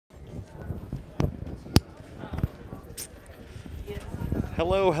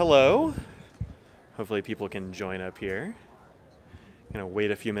Hello, hello. Hopefully people can join up here. I'm gonna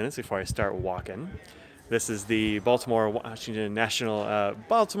wait a few minutes before I start walking. This is the Baltimore-Washington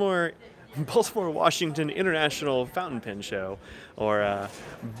Baltimore-Washington International Fountain Pen Show, or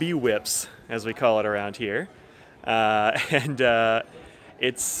B-Whips as we call it around here.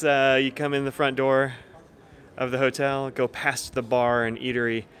 It's you come in the front door of the hotel, go past the bar and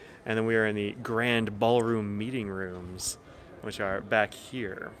eatery, and then we are in the grand ballroom meeting rooms, which are back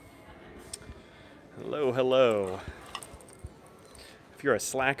here. Hello, hello. If you're a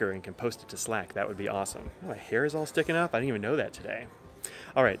slacker and can post it to Slack, that would be awesome. Oh, my hair is all sticking up. I didn't even know that today.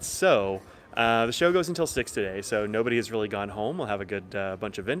 All right, so the show goes until 6 today, so nobody has really gone home. We'll have a good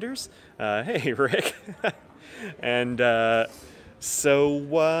bunch of vendors. Hey, Rick. And yeah,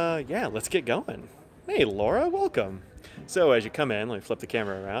 let's get going. Hey, Laura, welcome. So as you come in, let me flip the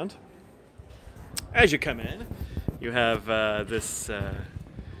camera around. As you come in, you have this,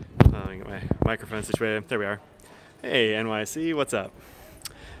 let me get my microphone situated. There we are. Hey, NYC, what's up?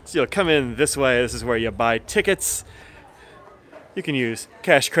 So you'll come in this way. This is where you buy tickets. You can use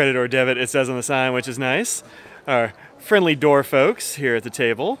cash, credit, or debit, it says on the sign, which is nice. Our friendly door folks here at the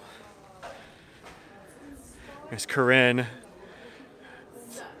table. There's Corinne.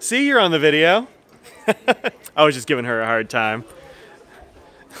 See, you're on the video. I was just giving her a hard time.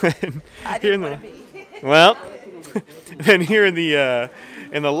 I didn't want to be. Well, then here in the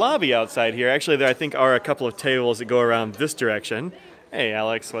lobby outside here, actually there I think are a couple of tables that go around this direction. Hey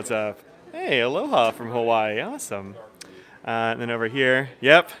Alex, what's up? Hey, aloha from Hawaii, awesome. And then over here,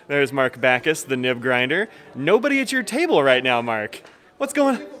 yep, there's Mark Backus, the nib grinder. Nobody at your table right now, Mark. What's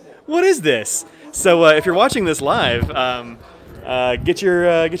going on? What is this? So if you're watching this live, get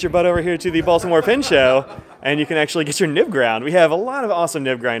your butt over here to the Baltimore Pen Show, and you can actually get your nib ground. We have a lot of awesome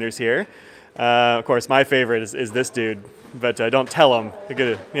nib grinders here. Of course, my favorite is this dude, but don't tell him.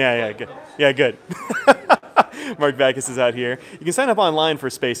 Good. Yeah, good. Yeah, good. Mark Backus is out here. You can sign up online for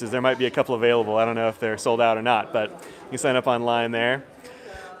spaces. There might be a couple available. I don't know if they're sold out or not, but you can sign up online there.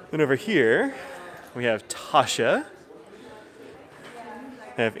 Then over here, we have Tasha.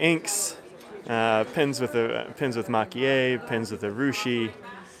 We have inks, pens with Makie, pens with Arushi,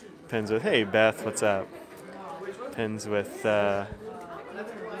 pens with, hey Beth, what's up? Pens with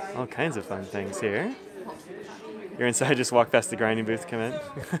all kinds of fun things here. You're inside, just walk past the grinding booth, come in.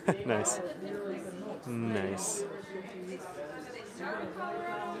 Nice. Nice.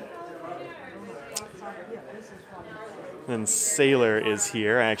 Then Sailor is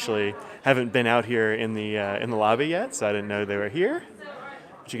here. I actually haven't been out here in the lobby yet, so I didn't know they were here.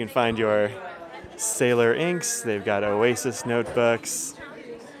 But you can find your Sailor inks. They've got Oasis notebooks.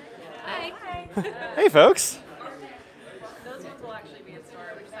 Hi. Hey, folks. Those ones will actually be in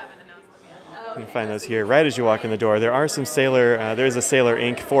store. We just haven't announced them yet. You can find those here right as you walk in the door. There are some Sailor. There's a Sailor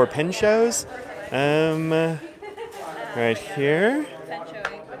ink for pen shows. Right here. Pen Show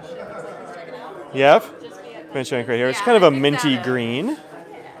ink, which looks like he's checking out. Yep. Pen show ink right here. It's kind of a minty green.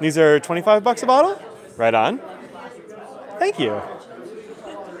 These are $25 a bottle. Right on. Thank you.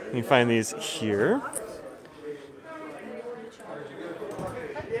 You can find these here.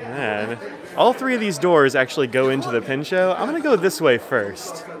 And all three of these doors actually go into the pen show. I'm going to go this way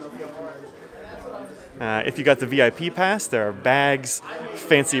first. If you got the VIP pass, there are bags,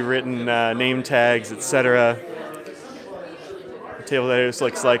 fancy written name tags, etc. The table there just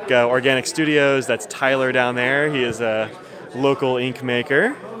looks like Organic Studios. That's Tyler down there. He is a local ink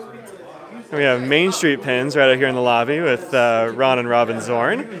maker. And we have Main Street Pens right out here in the lobby with Ron and Robin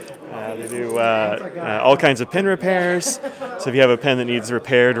Zorn. They do all kinds of pen repairs. So if you have a pen that needs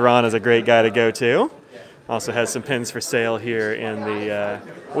repaired, Ron is a great guy to go to. Also has some pens for sale here in the,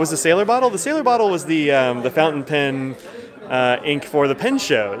 what was the Sailor bottle? The Sailor bottle was the fountain pen ink for the pen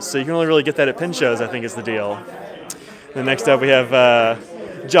shows. So you can only really get that at pen shows, I think is the deal. Then next up we have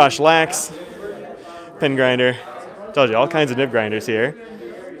Josh Lax, pen grinder. Told you, all kinds of nib grinders here.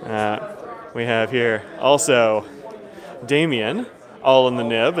 We have here also Damien, all in the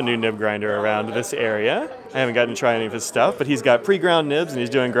nib, a new nib grinder around this area. I haven't gotten to try any of his stuff, but he's got pre-ground nibs and he's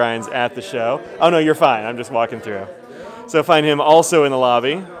doing grinds at the show. Oh no, you're fine, I'm just walking through. So find him also in the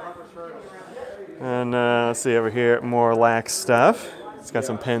lobby. And let's see over here, more Lax stuff. He's got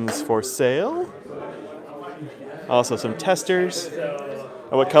some pens for sale. Also some testers.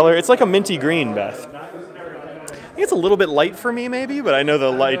 Oh, what color? It's like a minty green, Beth. I think it's a little bit light for me maybe, but I know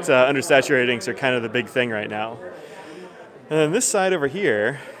the light undersaturated inks are kind of the big thing right now. And then this side over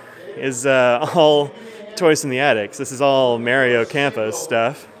here is all Toys in the Attics. This is all Mario Campos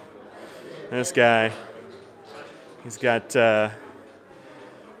stuff. And this guy, he's got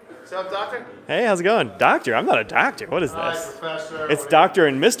What's up, doctor? Hey, how's it going? Doctor? I'm not a doctor. What is Hi, this? Professor. It's Dr.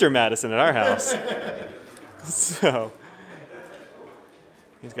 and Mr. Madison at our house. So,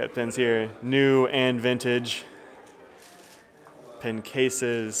 he's got pens here, new and vintage. Pen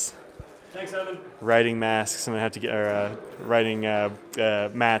cases. Thanks, Evan. Writing masks. I'm gonna have to get, or writing mats.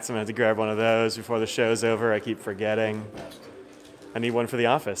 I'm gonna have to grab one of those before the show's over. I keep forgetting. I need one for the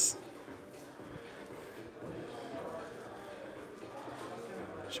office.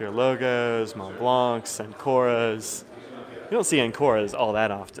 Share logos, Mont Blancs, Ancoras. You don't see Ancoras all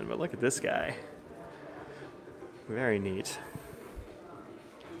that often, but look at this guy. Very neat.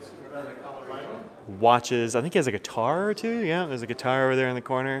 Watches. I think he has a guitar or two. Yeah, there's a guitar over there in the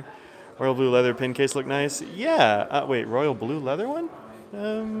corner. Royal blue leather pin case look nice. Yeah. Wait, royal blue leather one?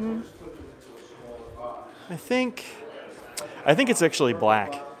 I think it's actually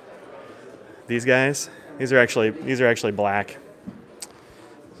black. These guys. These are actually black.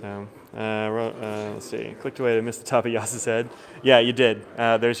 So, let's see. Clicked away to miss the top of Yas's head. Yeah, you did.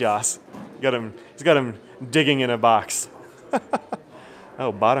 There's Yas. He's got him digging in a box.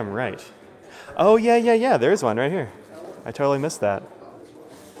 Oh, bottom right. Oh, yeah. There's one right here. I totally missed that.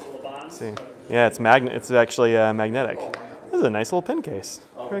 Let's see. Yeah, it's actually magnetic. This is a nice little pin case.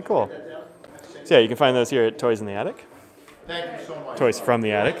 Very cool. So yeah, you can find those here at Toys in the Attic. Thank you so much. Toys from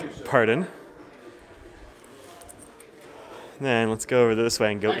the Attic. Pardon. Then let's go over this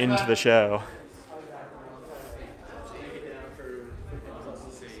way and go into the show.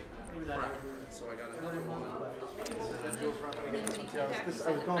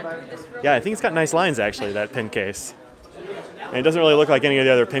 Yeah, I think it's got nice lines actually, that pin case. And it doesn't really look like any of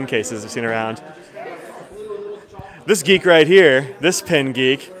the other pin cases I've seen around. This geek right here, this pin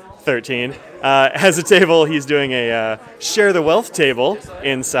geek, 13, has a table. He's doing a Share the Wealth table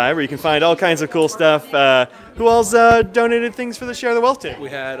inside where you can find all kinds of cool stuff. Who else donated things for the Share the Wealth table? We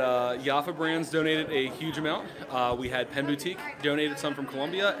had Yaffa Brands donated a huge amount. We had Pen Boutique donated some from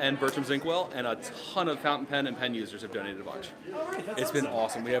Columbia, and Bertram's Inkwell, and a ton of fountain pen and pen users have donated a bunch. It's been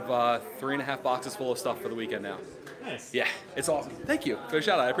awesome. We have 3.5 boxes full of stuff for the weekend now. Nice. Yeah, it's awesome. Thank you for the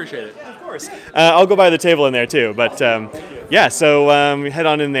shout out. I appreciate it. Of course. I'll go by the table in there too. But yeah, so head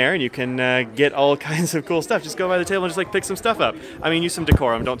on in there and you can get all kinds of cool stuff. Just go by the table and just like pick some stuff up. I mean, use some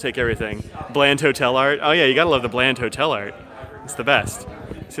decorum. Don't take everything. Bland hotel art. Oh yeah, you gotta love the bland hotel art. It's the best.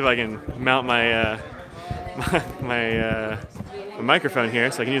 See if I can mount my my microphone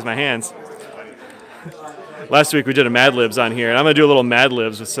here so I can use my hands. Last week we did a Mad Libs on here, and I'm gonna do a little Mad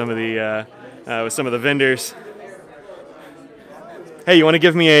Libs with some of the vendors. Hey, you want to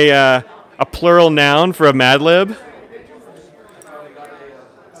give me a plural noun for a Mad Lib?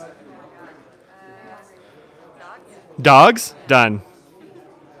 Dogs? Done.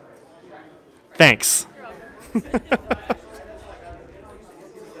 Thanks.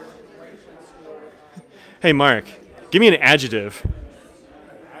 Hey, Mark, give me an adjective.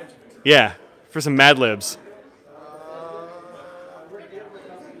 Yeah, for some Mad Libs.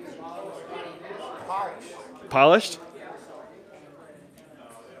 Polished?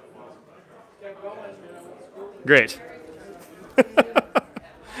 Great. All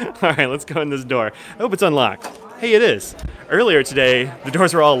right, let's go in this door. I hope it's unlocked. Hey, it is. Earlier today, the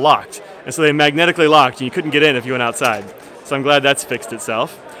doors were all locked, and so they magnetically locked, and you couldn't get in if you went outside. So I'm glad that's fixed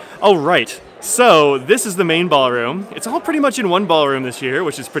itself. All right, so this is the main ballroom. It's all pretty much in one ballroom this year,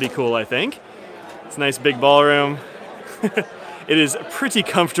 which is pretty cool, I think. It's a nice big ballroom. It is pretty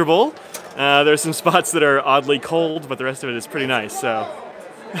comfortable. There's some spots that are oddly cold, but the rest of it is pretty nice, so...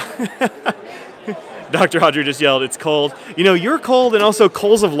 Dr. Audrey just yelled, it's cold. You know, you're cold, and also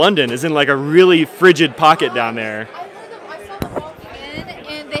Coles of London is in like a really frigid pocket down there. I saw them walking in,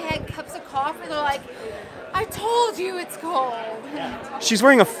 and they had cups of coffee. They're like, I told you it's cold. She's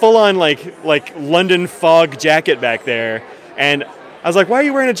wearing a full-on like London fog jacket back there, and I was like, why are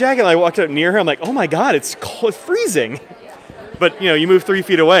you wearing a jacket? And I walked up near her. I'm like, oh my God, it's cold, freezing. But you know, you move 3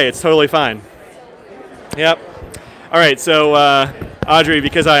 feet away, it's totally fine. Yep. All right, so Audrey,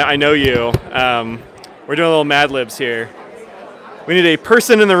 because I know you. We're doing a little Mad Libs here. We need a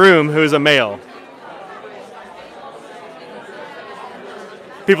person in the room who is a male.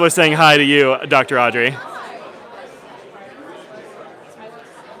 People are saying hi to you, Dr. Audrey.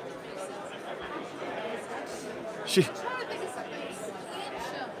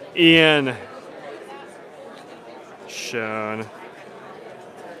 Ian. Sean.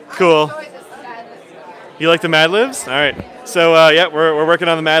 Cool. You like the Mad Libs? All right. So, yeah, we're working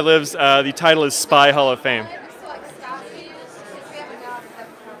on the Mad Libs. The title is Spy Hall of Fame.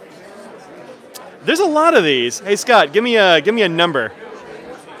 There's a lot of these. Hey, Scott, give me a number.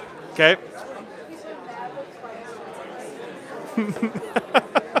 Okay.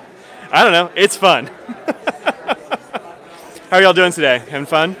 I don't know. It's fun. How are y'all doing today? Having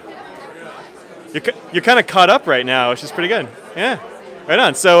fun? You're kind of caught up right now, which is pretty good. Yeah, right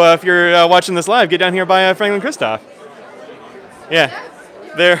on. So if you're watching this live, get down here by Franklin Christoph. Yeah,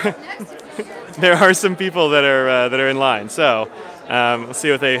 there are some people that are in line. So let's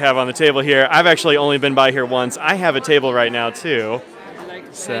see what they have on the table here. I've actually only been by here once. I have a table right now too.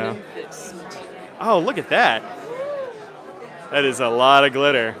 So, oh, look at that. That is a lot of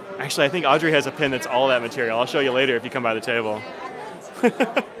glitter. Actually, I think Audrey has a pin that's all that material. I'll show you later if you come by the table.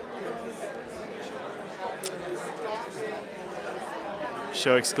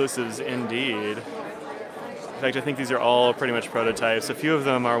 Show exclusives indeed. In fact, I think these are all pretty much prototypes. A few of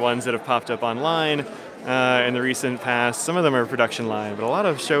them are ones that have popped up online in the recent past. Some of them are production line, but a lot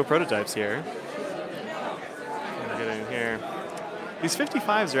of show prototypes here. Get in here. These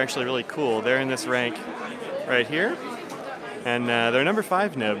 55s are actually really cool. They're in this rank right here. And they're number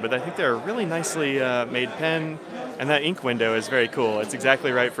 5 nib, but I think they're a really nicely made pen, and that ink window is very cool. It's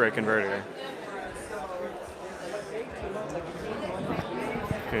exactly right for a converter.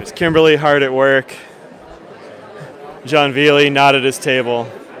 Here's Kimberly hard at work. John Veely not at his table.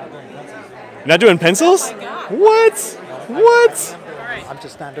 You're not doing pencils? Oh my God. What? What? I'm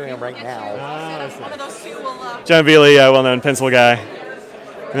just not doing them right now. One of those two will. John Veely, well-known pencil guy.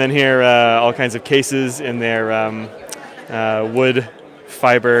 And then here, all kinds of cases in their wood,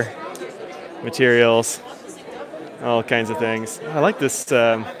 fiber materials, all kinds of things. I like this.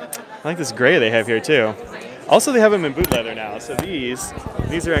 I like this gray they have here too. Also, they have them in boot leather now. So these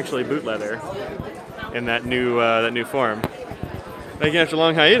are actually boot leather in that new form. Thank you after a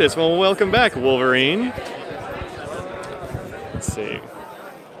long hiatus. Well, welcome back, Wolverine. Let's see.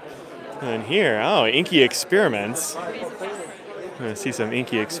 And here, oh, Inky Experiments. I'm gonna see some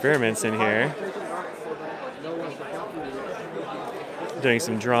Inky Experiments in here. Doing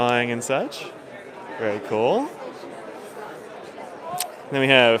some drawing and such. Very cool. Then we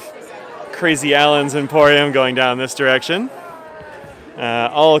have Crazy Allen's Emporium going down this direction.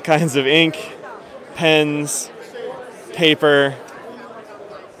 All kinds of ink, pens, paper.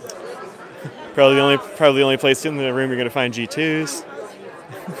 Probably the only place in the room you're going to find G2s.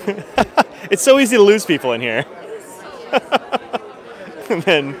 It's so easy to lose people in here. And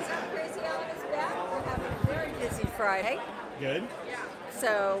then Crazy Allen is back. We're having a very busy Friday. good.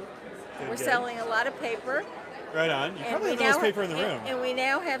 So we're good. selling a lot of paper. Right on. You probably have the now most paper in the room. And we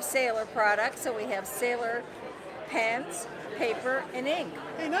now have Sailor products. So we have Sailor pens, paper, and ink.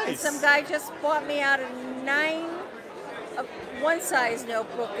 Hey, nice. And some guy just bought me out a one-size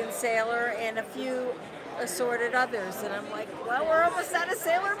notebook in Sailor and a few assorted others. And I'm like, well, we're almost out of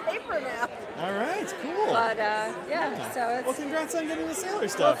Sailor paper now. All right, cool. But yeah, so it's. Well, congrats on getting the Sailor Well,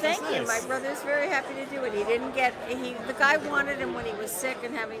 stuff. thank That's you. nice. My brother's very happy to do it. He didn't get. The guy wanted him when he was sick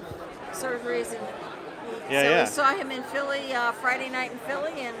and having surgeries, and Yeah. we saw him in Philly Friday night in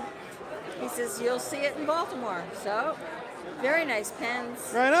Philly, and he says you'll see it in Baltimore. So, very nice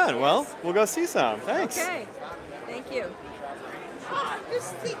pens. Right on. Well, we'll go see some. Thanks. Okay, thank you.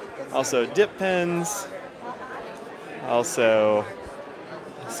 Also, dip pens. Also,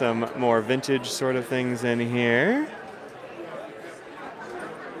 some more vintage sort of things in here.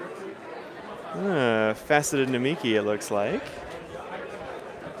 Faceted Namiki, it looks like.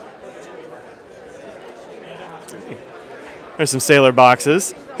 There's some Sailor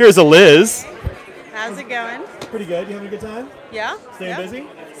boxes. Here's a Liz. How's it going? Pretty good. You having a good time? Yeah. Staying busy?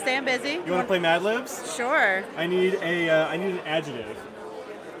 Staying busy. You want to play Mad Libs? Sure. I need an adjective.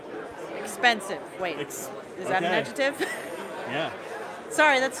 Expensive. Wait. Is that an okay. adjective? Yeah.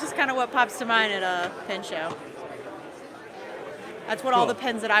 Sorry, that's just kind of what pops to mind at a pen show. That's what all Cool. the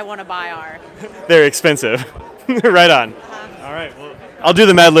pens that I want to buy are. They're expensive. Right on. All right. Well, I'll do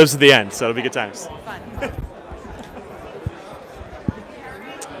the Mad Libs at the end, so it'll be good times. Fun.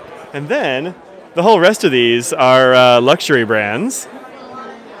 And then the whole rest of these are luxury brands.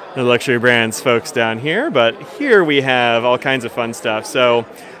 The luxury brands folks down here, but here we have all kinds of fun stuff. So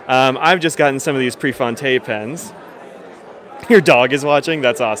I've just gotten some of these Prefontaine pens. Your dog is watching?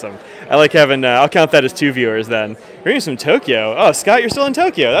 That's awesome. I like having, I'll count that as 2 viewers then. We're getting some Tokyo. Oh, Scott, you're still in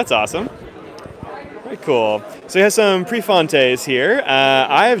Tokyo. That's awesome. Very cool. So we have some Prefontaines here.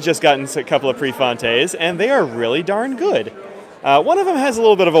 I've just gotten a couple of Prefontaines, and they are really darn good. One of them has a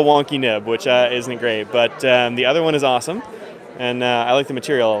little bit of a wonky nib, which isn't great, but the other one is awesome. And I like the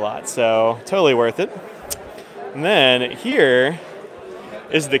material a lot, so totally worth it. And then here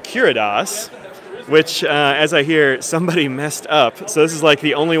is the Curados, which, as I hear, somebody messed up. So this is like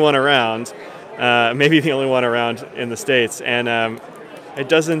the only one around, maybe the only one around in the States. And it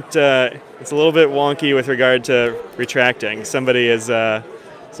doesn't, it's a little bit wonky with regard to retracting. Somebody has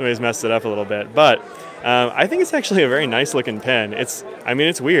Somebody's messed it up a little bit. But I think it's actually a very nice looking pen. It's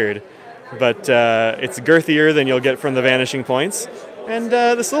weird, but it's girthier than you'll get from the Vanishing Points. And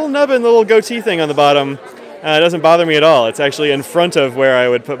this little nub and the little goatee thing on the bottom doesn't bother me at all. It's actually in front of where I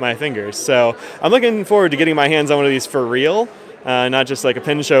would put my fingers. So I'm looking forward to getting my hands on one of these for real, not just like a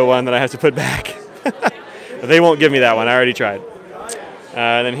Pen Show one that I have to put back. They won't give me that one. I already tried.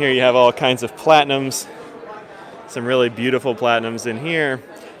 And then here you have all kinds of platinums. Some really beautiful platinums in here.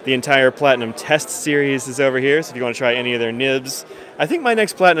 The entire Platinum Test series is over here, so if you want to try any of their nibs. I think my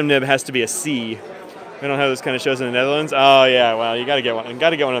next Platinum nib has to be a C. We don't have those kind of shows in the Netherlands. Oh yeah, well, you got to get one. You got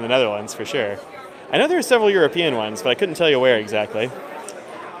to get one in the Netherlands for sure. I know there are several European ones, but I couldn't tell you where exactly.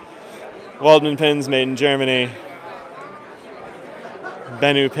 Waldman pens made in Germany.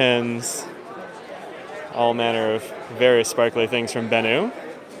 Bennu pens. All manner of various sparkly things from Bennu.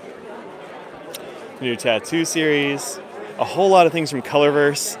 New tattoo series. A whole lot of things from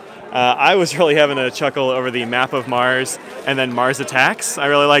Colorverse. I was really having a chuckle over the Map of Mars and then Mars Attacks. I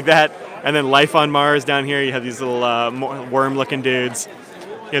really like that. And then Life on Mars down here. You have these little worm-looking dudes.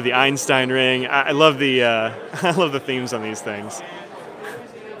 You have the Einstein ring. I love the I love the themes on these things.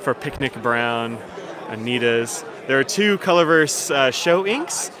 For Picnic Brown, Anita's. There are two Colorverse show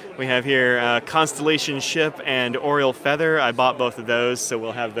inks. We have here Constellation Ship and Oriole Feather. I bought both of those, so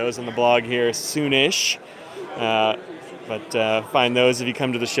we'll have those on the blog here soonish. But find those if you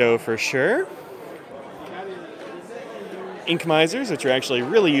come to the show for sure. Ink misers, which are actually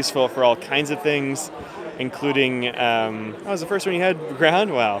really useful for all kinds of things, including, what was the first one you had?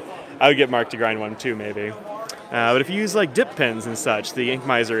 Ground? Well, I would get Mark to grind one too, maybe. But if you use like dip pens and such, the ink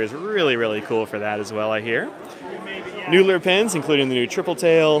miser is really, really cool for that as well, I hear. Noodler pens, including the new Triple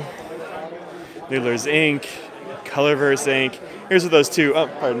Tail, Noodler's ink, Colorverse ink. Here's what those two, oh,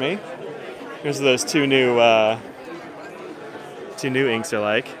 pardon me. Here's what those two new inks are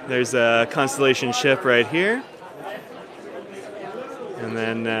like. There's a Constellation Ship right here. And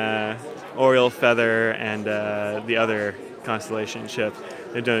then Oriole Feather and the other Constellation Ship.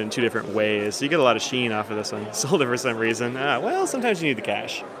 They've done it in two different ways. So you get a lot of sheen off of this one. Sold it for some reason. Well, sometimes you need the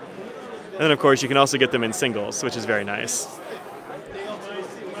cash. And then, of course, you can also get them in singles, which is very nice.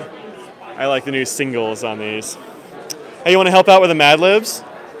 I like the new singles on these. Hey, you want to help out with the Mad Libs?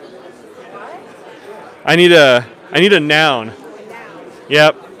 I need a noun.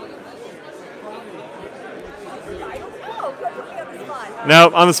 Yep.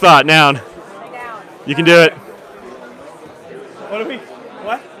 Nope, on the spot. Noun. You can do it.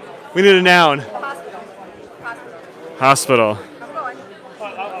 What? We need a noun. Hospital.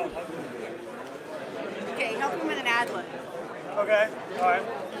 Okay, help him with an ad-lib. Okay, all right.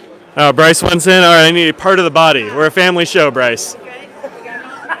 Oh, Bryce wants in. All right, I need a part of the body. We're a family show, Bryce. Okay.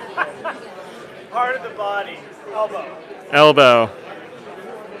 Part of the body. Elbow. Elbow.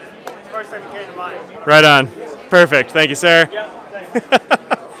 First thing that came to mind. Right on. Perfect. Thank you, sir. Yep.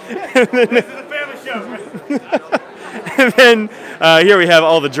 This is a family show. And then here we have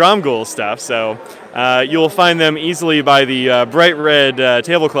all the Drum Ghoul stuff. So you will find them easily by the bright red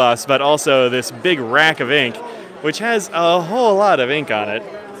tablecloths, but also this big rack of ink, which has a whole lot of ink on it.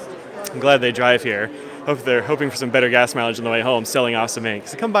 I'm glad they drive here. Hope they're hoping for some better gas mileage on the way home, selling off some ink.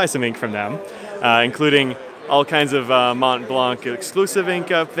 So come buy some ink from them, including all kinds of Mont Blanc exclusive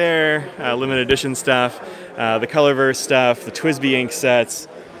ink up there, limited edition stuff, the Colorverse stuff, the TWSBI ink sets.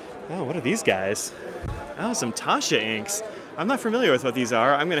 Oh, what are these guys? Oh, some Tasha inks. I'm not familiar with what these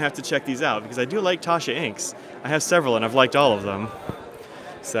are. I'm going to have to check these out because I do like Tasha inks. I have several and I've liked all of them.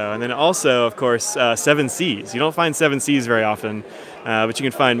 So, and then also, of course, 7Cs. You don't find 7Cs very often, but you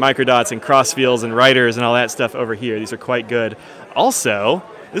can find microdots and crossfields and writers and all that stuff over here. These are quite good. Also,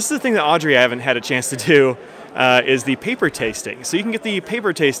 this is the thing that Audrey I haven't had a chance to do, is the paper tasting. So you can get the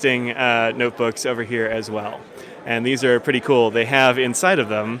paper tasting notebooks over here as well. And these are pretty cool. They have inside of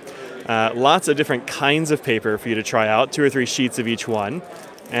them lots of different kinds of paper for you to try out, 2 or 3 sheets of each one.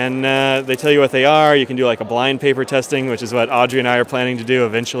 And they tell you what they are. You can do like a blind paper testing, which is what Audrey and I are planning to do.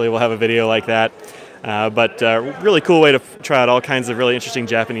 Eventually we'll have a video like that. But really cool way to try out all kinds of really interesting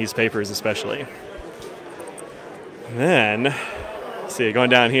Japanese papers especially. And then, let's see, going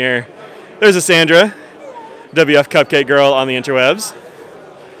down here, there's a Sandra, WF Cupcake Girl on the interwebs.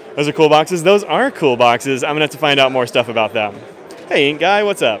 Those are cool boxes. Those are cool boxes. I'm going to have to find out more stuff about them. Hey, Ink Guy,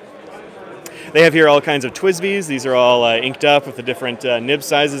 what's up? They have here all kinds of TWSBIs. These are all inked up with the different nib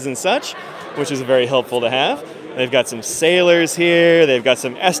sizes and such, which is very helpful to have. They've got some Sailors here. They've got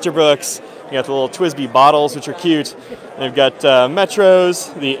some Esterbrookes. You got the little TWSBI bottles, which are cute. They've got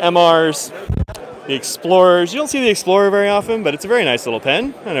Metros, the MRs, the Explorers. You don't see the Explorer very often, but it's a very nice little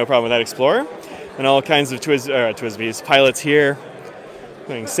pen. I have no problem with that Explorer. And all kinds of TWSBIs. Pilots here.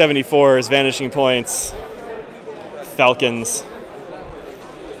 Doing 74s, vanishing points, Falcons.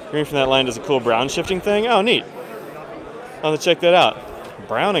 Green from that line does a cool brown shifting thing. Oh, neat. I'll have to check that out.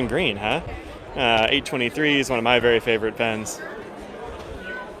 Brown and green, huh? 823 is one of my very favorite pens.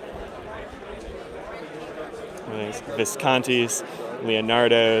 Viscontis,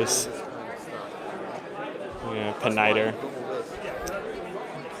 Leonardos, Peniter.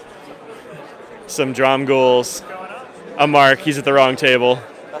 Some Dromgools. A Mark, he's at the wrong table.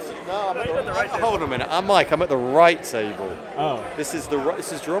 Hold on a minute. I'm Mike. I'm at the right table. Oh. This is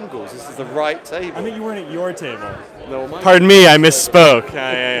Dromgools. This is the right table. I mean, you weren't at your table. No, Pardon me, I misspoke.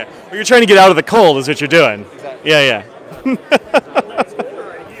 Yeah. Well, you're trying to get out of the cold is what you're doing. Exactly. Yeah.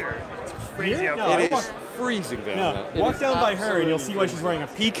 It is freezing down there. Walk down by her and you'll see why she's wearing a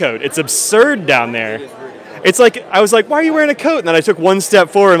pea coat. It's absurd down there. It's like, I was like, why are you wearing a coat? And then I took one step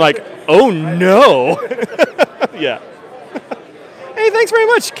forward and like, oh no. Yeah. Hey, thanks very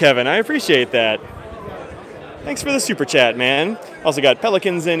much, Kevin. I appreciate that. Thanks for the super chat, man. Also got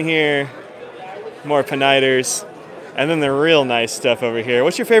Pelicans in here, more Peniters, and then the real nice stuff over here.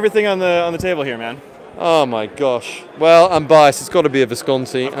 What's your favorite thing on the table here, man? Oh my gosh. Well, I'm biased. It's got to be a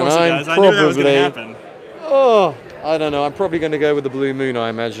Visconti. Of course it does. I knew that was going to happen. Oh, I don't know. I'm probably going to go with the Blue Moon, I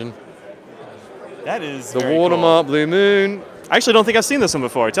imagine. That is the very Watermark cool. Blue Moon. I actually don't think I've seen this one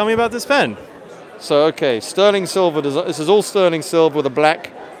before. Tell me about this pen. So, okay, sterling silver. This is all sterling silver with a black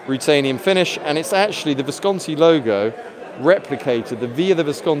ruthenium finish, and it's actually the Visconti logo replicated. The V of the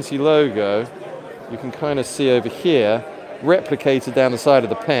Visconti logo, you can kind of see over here, replicated down the side of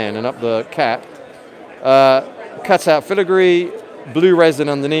the pen and up the cap. Cut out filigree, blue resin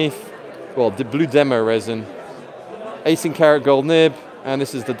underneath, well, blue demo resin, 18 karat gold nib, and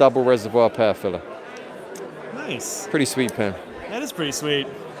this is the double reservoir pear filler. Nice. Pretty sweet pen. That is pretty sweet.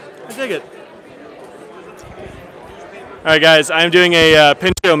 I dig it. All right, guys, I'm doing a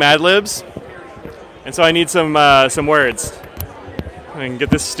Pen Show Mad Libs, and so I need some words. I can get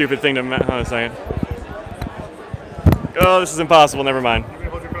this stupid thing to. Hold on a second. Oh, this is impossible. Never mind.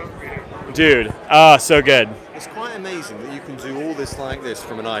 Dude, so good. It's quite amazing that you can do all this like this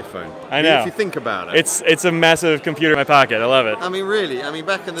from an iPhone. I know. If you think about it. It's a massive computer in my pocket. I love it. I mean, really. I mean,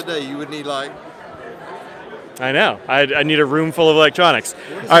 back in the day, you would need like. I know. I need a room full of electronics.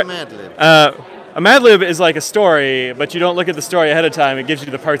 What is a Mad Lib? A Mad Lib is like a story, but you don't look at the story ahead of time. It gives you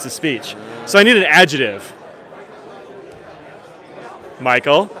the parts of speech. So I need an adjective.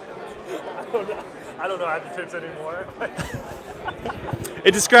 Michael? I don't know adjectives anymore.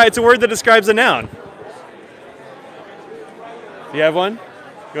 It's a word that describes a noun. Do you have one?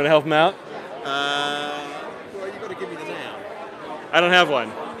 You want to help him out? Well, you got to give me the noun. I don't have one.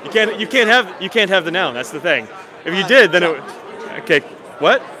 You can't have the noun. That's the thing. If you did, then it would. Okay.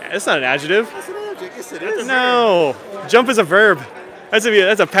 What? That's not an adjective. That's an adjective. Yes, it is. No. Jump is a verb. That's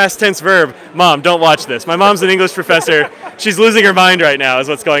a past tense verb. Mom, don't watch this. My mom's an English professor. She's losing her mind right now. Is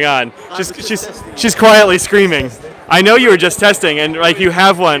what's going on. She's quietly screaming. I know you were just testing, and like you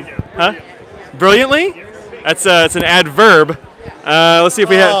have one, huh? Brilliantly. That's it's an adverb. Let's see if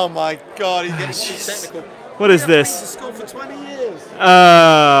we have. Oh my God, he's getting too technical. What is Been to this? school for 20 years.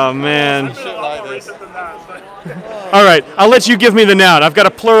 Oh man. Shit like this. All right, I'll let you give me the noun. I've got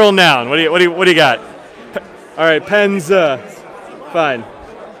a plural noun. What do you got? All right, pens. Fine.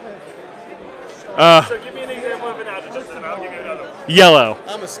 So give me an example of an adjective, and I'll give you another one. Yellow.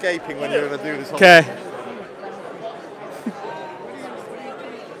 I'm escaping when you're going to do this. Okay.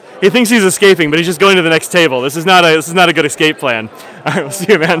 He thinks he's escaping, but he's just going to the next table. This is not a good escape plan. All right, we'll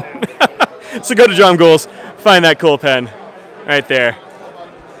see you, man. So go to Dromgools, find that cool pen, right there.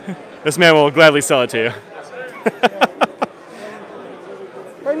 This man will gladly sell it to you.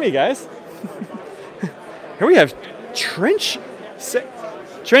 Pardon me, guys. Here we have Trenche.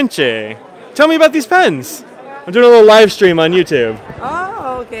 Tell me about these pens. I'm doing a little live stream on YouTube.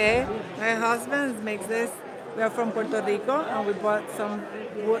 Oh, okay. My husband makes this. We are from Puerto Rico, and we bought some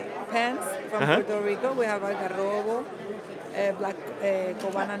wood pens from Puerto Rico. We have Algarrobo, black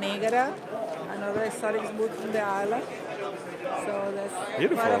Cubana Negra, another exotic wood from the island. So that's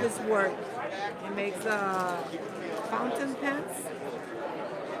beautiful. Part of his work. He makes fountain pens.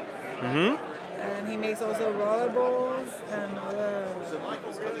 Mm-hmm. And he makes also rollerballs and other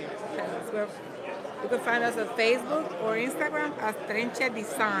pens. You can find us at Facebook or Instagram as Trenche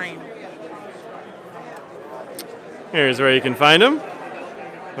Design. Here's where you can find them.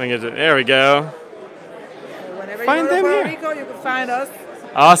 There we go. Whenever Find you go them to Puerto here. Rico, you can find us.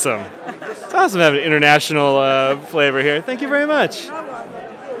 Awesome. It's awesome to have an international flavor here. Thank you very much.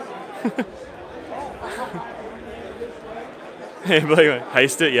 Hey, Blake,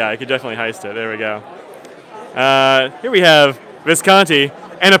 heist it? Yeah, I could definitely heist it. There we go. Here we have Visconti.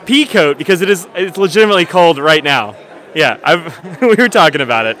 and a pea coat because it's legitimately cold right now. Yeah, we were talking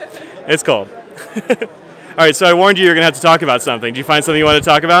about it. It's cold. All right, so I warned you were going to have to talk about something. Did you find something you want to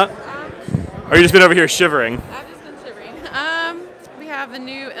talk about? Or you just been over here shivering? I've just been shivering. We have the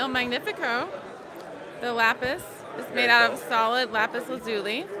new Il Magnifico, the lapis. It's made out of solid lapis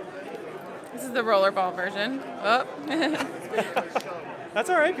lazuli. This is the rollerball version. Oh. That's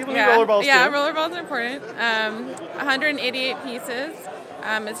all right. People need rollerballs too. Yeah, rollerballs are important. 188 pieces.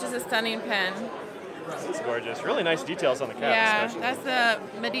 It's just a stunning pen. It's gorgeous. Really nice details on the cap. Yeah, especially. that's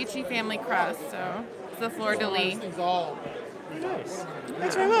the Medici family crust. So it's the fleur de lis. Very nice.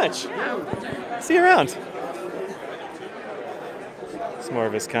 Thanks very much. See you around. Some more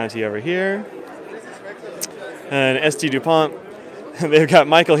Visconti over here. And St. Dupont. They've got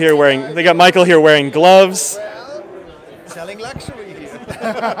Michael here wearing gloves. Selling luxury here.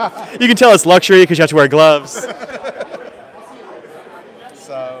 You can tell it's luxury because you have to wear gloves.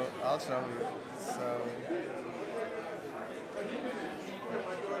 So I'll show you. So.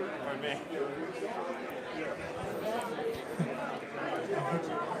 Pardon me.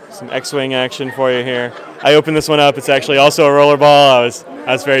 Some X-wing action for you here. I opened this one up. It's actually also a rollerball.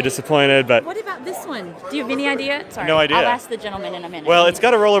 I was very disappointed, but What about this one? Do you have any idea? Sorry, No idea. I'll ask the gentleman in a minute. well, it's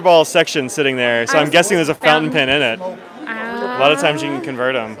got a rollerball section sitting there, so I'm guessing there's a fountain pen in it. A lot of times you can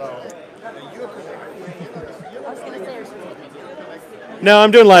convert them. No,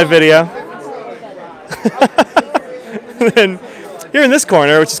 I'm doing live video. Then here in this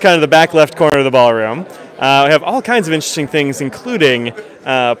corner, which is kind of the back left corner of the ballroom, we have all kinds of interesting things, including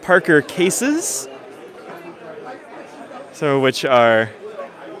Parker cases, which are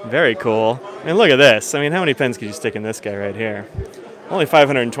very cool. And look at this. I mean, how many pens could you stick in this guy right here? Only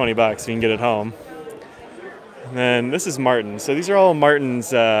 $520 if you can get it home. And then this is Martin. So these are all Martin's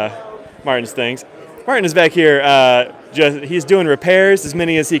things. Martin is back here. He's doing repairs, as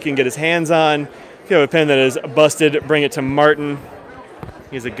many as he can get his hands on. If you have a pen that is busted, bring it to Martin.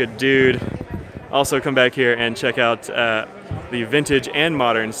 He's a good dude. Also come back here and check out the vintage and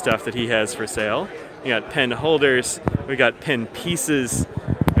modern stuff that he has for sale. We got pen holders. We got pen pieces.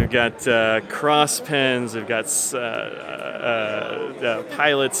 We've got cross pens. We've got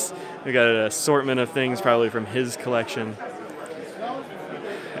pilots. We've got an assortment of things probably from his collection.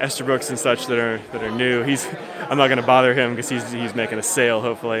 Esterbrook's and such that are new. I'm not going to bother him because he's making a sale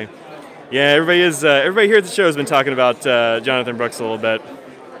hopefully. Yeah, everybody here at the show has been talking about Jonathan Brooks a little bit.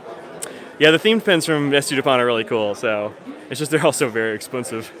 Yeah, the themed pens from St. Dupont are really cool. So it's just they're also very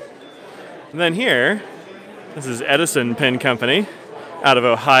expensive. And then here, this is Edison Pen Company out of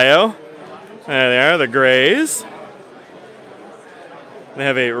Ohio. There they are, the grays. They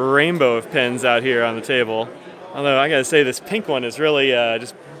have a rainbow of pens out here on the table. Although I gotta say, this pink one is really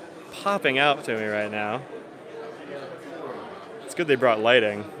just popping out to me right now. It's good they brought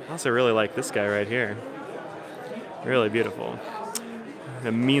lighting. I also really like this guy right here. Really beautiful.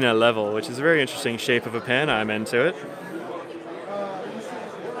 The Mina level, which is a very interesting shape of a pen. I'm into it.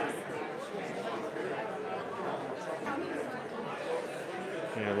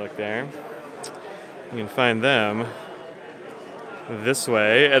 Here, look there. You can find them this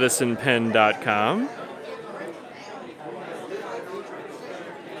way, edisonpen.com.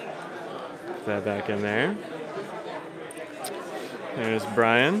 Put that back in there. There's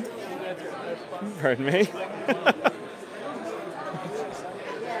Brian. Pardon me.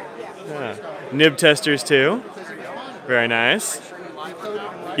 Yeah. Nib testers too. Very nice.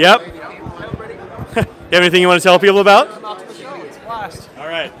 Yep. You have anything you want to tell people about? All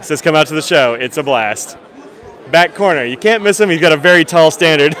right. It says come out to the show. It's a blast. Back corner. You can't miss him. He's got a very tall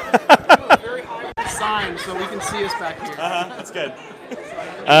standard. Very high sign so we can see us back here. That's good.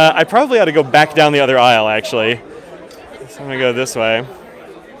 I probably ought to go back down the other aisle, actually. So I'm going to go this way.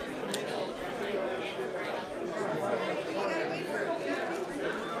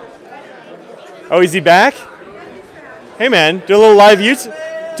 Oh, is he back? Hey, man, do a little live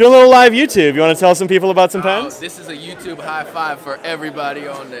YouTube. You want to tell some people about some pens? This is a YouTube high five for everybody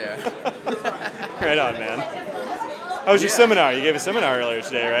on there. Right on, man. How was your seminar? You gave a seminar earlier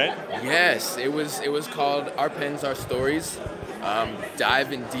today, right? Yes, it was called Our Pens, Our Stories.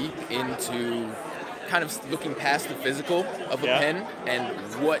 Diving deep into kind of looking past the physical of a pen and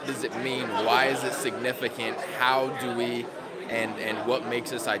what does it mean? Why is it significant? How do we and what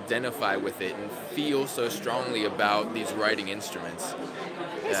makes us identify with it and feel so strongly about these writing instruments?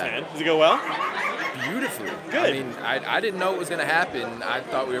 Thanks, man. Does it go well? Beautifully. Good. I mean, I didn't know it was going to happen. I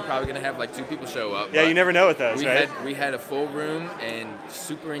thought we were probably going to have like 2 people show up. Yeah, you never know with those, right? We had a full room and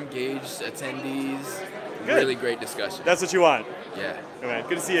super engaged attendees. Good. Really great discussion. That's what you want. Yeah. Okay, man.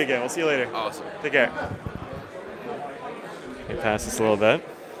 Good to see you again. We'll see you later. Awesome. Take care. Okay, pass this a little bit.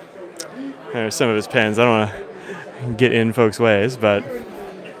 There's some of his pens. I don't want to get in folks' ways, but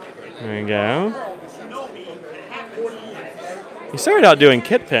there we go. He started out doing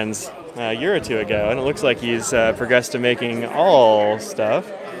kit pens a year or two ago, and it looks like he's progressed to making all stuff.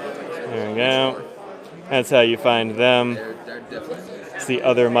 There we go. That's how you find them. It's the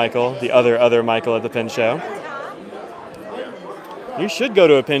other Michael, the other Michael at the pen show. You should go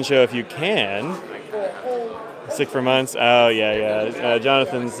to a pen show if you can. Sick for months? Oh, yeah.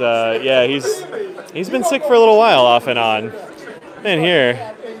 Jonathan's, he's been sick for a little while off and on. And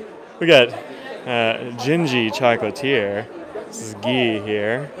here, we got Gingy Chocolatier. This is Guy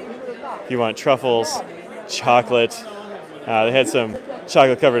here. If you want truffles, chocolate. They had some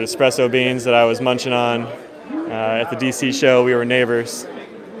chocolate-covered espresso beans that I was munching on at the DC show. We were neighbors.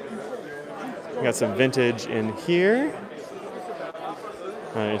 We got some vintage in here.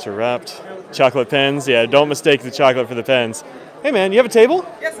 Interrupt. Chocolate pens. Yeah, don't mistake the chocolate for the pens. Hey, man, you have a table?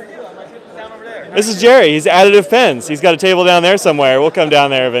 Yes, I do. My table's down over there. This is Jerry. He's Additive Pens. He's got a table down there somewhere. We'll come down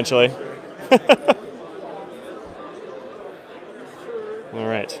there eventually. All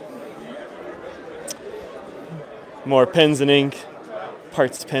right. More pens and ink.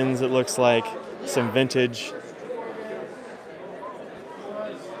 Parts pens, it looks like. Some vintage.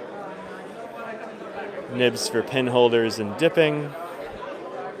 Nibs for pen holders and dipping.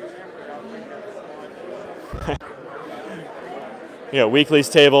 Weekly's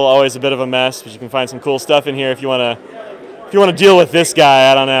table, always a bit of a mess, but you can find some cool stuff in here if you want to deal with this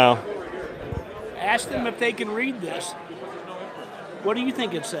guy. I don't know. Ask them if they can read this. What do you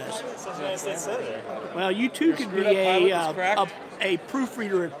think it says? Well, you too could be a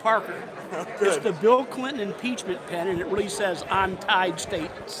proofreader at Parker. It's the Bill Clinton impeachment pen, and it really says "On Tide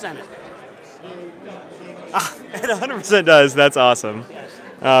State Senate." It 100% does. That's awesome.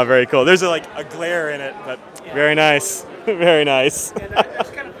 Very cool. There's a glare in it, but very nice. Very nice. And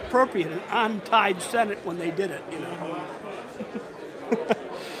that's kind of appropriate, an on-tide Senate when they did it,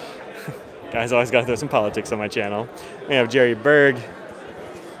 Guys always got to throw some politics on my channel. We have Jerry Berg.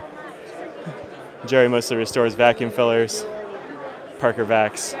 Jerry mostly restores vacuum fillers, Parker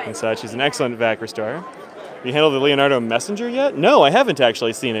vacs, and such. He's an excellent vac restorer. Have you handled the Leonardo Messenger yet? No, I haven't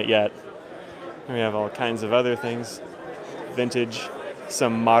actually seen it yet. We have all kinds of other things. Vintage,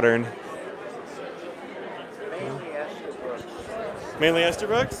 some modern. Mainly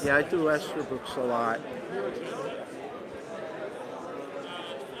Esterbrook's? Yeah, I do Esterbrook's a lot.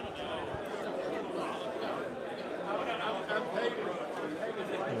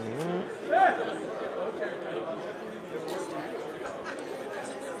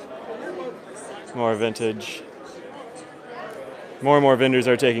 More vintage. More and more vendors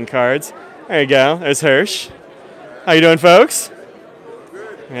are taking cards. There you go. There's Hirsch. How you doing, folks?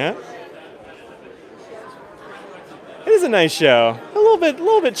 Yeah. It is a nice show. A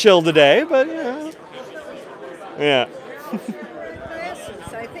little bit chilled today, but yeah.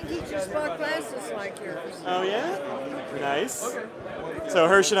 Glasses. I think he just bought glasses like yours. Oh yeah? Nice. So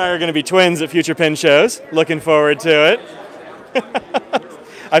Hirsch and I are going to be twins at future pen shows. Looking forward to it.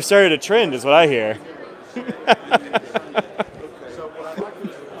 I've started a trend, is what I hear.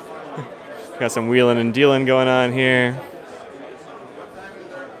 Got some wheeling and dealing going on here.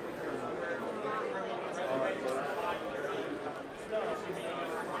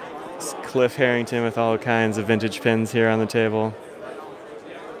 It's Cliff Harrington with all kinds of vintage pens here on the table.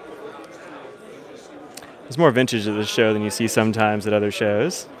 There's more vintage at this show than you see sometimes at other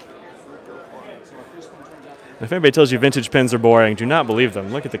shows. And if anybody tells you vintage pens are boring, do not believe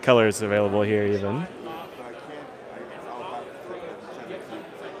them. Look at the colors available here even.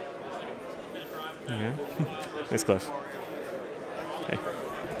 Yeah. Thanks, Cliff. Hey.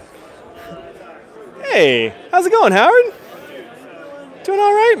 Hey, how's it going, Howard? Doing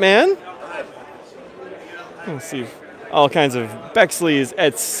all right, man. Let's see, all kinds of Bexleys,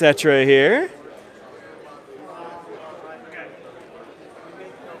 etc. here.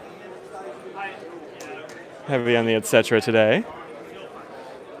 Heavy on the etc. today.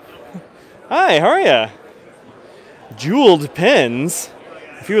 Hi, how are ya? Jeweled pens.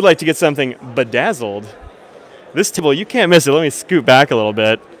 If you would like to get something bedazzled, this table, you can't miss it. Let me scoot back a little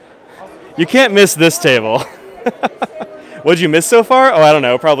bit. You can't miss this table. What did you miss so far? Oh, I don't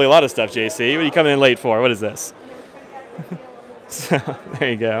know. Probably a lot of stuff, JC. What are you coming in late for? What is this? So,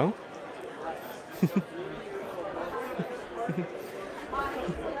 there you go.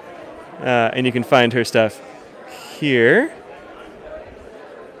 And you can find her stuff here.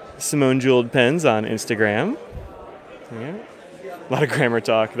 Simone Jeweled Pens on Instagram. Yeah. A lot of grammar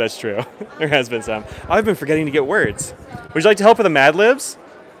talk, that's true. There has been some. I've been forgetting to get words. Would you like to help with the Mad Libs?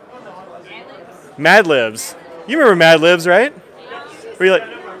 Mad Libs. You remember Mad Libs, right? Were you like,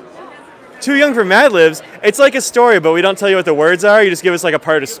 Too Young for Mad Libs. It's like a story, but we don't tell you what the words are. You just give us like a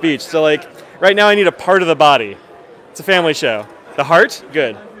part of speech. So like right now I need a part of the body. It's a family show. The heart?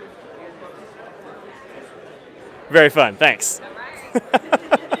 Good. Very fun. Thanks.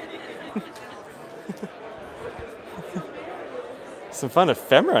 Some fun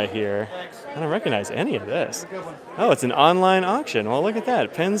ephemera here. I don't recognize any of this. Oh, it's an online auction. Well, look at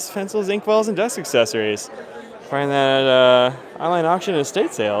that. Pens, pencils, inkwells, and desk accessories. Find that at online auction and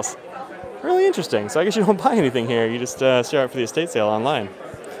estate sales. Really interesting. So I guess you don't buy anything here. You just start out for the estate sale online.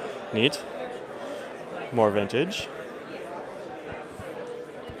 Neat. More vintage.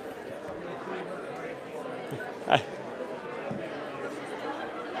 Hi.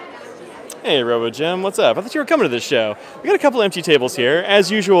 Hey, Robo Jim, what's up? I thought you were coming to this show. We got a couple empty tables here. As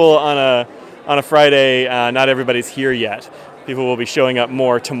usual on a Friday, not everybody's here yet. People will be showing up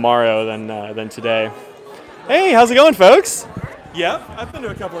more tomorrow than today. Hey, how's it going, folks? Yep, I've been to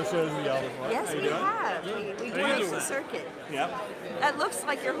a couple of shows with y'all before. Yes, we have. We do the circuit. Yep. That looks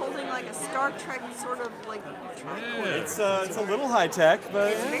like you're holding like a Star Trek sort of like tricorder. It's a little high tech,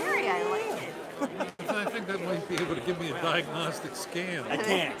 but it's very. I like it. I think that might be able to give me a diagnostic scan. I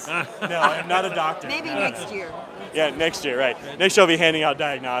can't. No, I'm not a doctor. Maybe next year. Yeah, next year, right. Next year I'll be handing out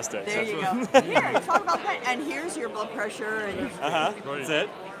diagnostics. There you go. Here, talk about that. And here's your blood pressure. And that's it.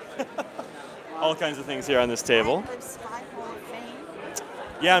 All kinds of things here on this table.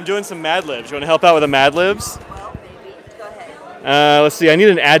 Yeah, I'm doing some Mad Libs. You want to help out with the Mad Libs? Well, maybe. Go ahead. Let's see. I need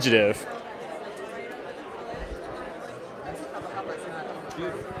an adjective.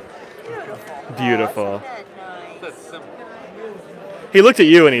 Beautiful. He looked at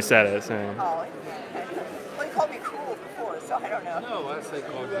you when he said it. So. Oh, well, he called me cool before, so I don't know. No, I say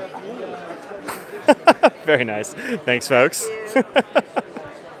call you. Very nice. Thanks, folks.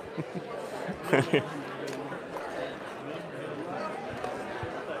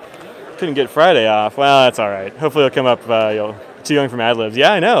 Couldn't get Friday off. Well, that's all right. Hopefully it'll come up. Too Young for Mad Libs.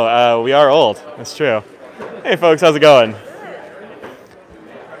 Yeah, I know. We are old. That's true. Hey, folks. How's it going?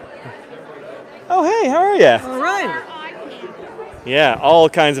 Oh, hey. How are you? All right. Yeah, all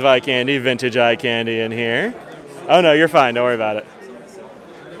kinds of eye candy, vintage eye candy in here. Oh, no, you're fine. Don't worry about it.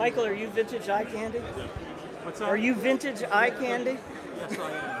 Michael, are you vintage eye candy? What's that? Are you vintage eye candy? Yes,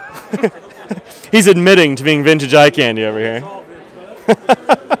 I am. He's admitting to being vintage eye candy over here.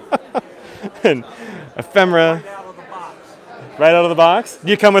 And ephemera. Right out of the box? Do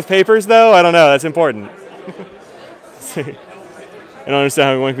you come with papers, though? I don't know. That's important. I don't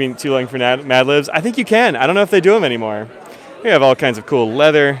understand how one can be too long for Mad Libs. I think you can. I don't know if they do them anymore. We have all kinds of cool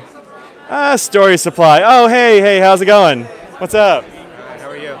leather. Story supply. Oh, hey, how's it going? What's up? How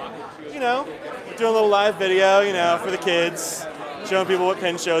are you? You know, doing a little live video, for the kids. Showing people what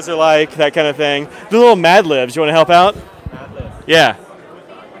pen shows are like, that kind of thing. Do little Mad Libs. You want to help out? Mad Libs. Yeah.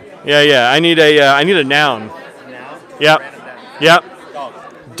 I need a noun. Noun? Yep.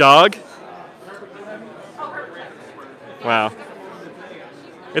 Dog. Wow.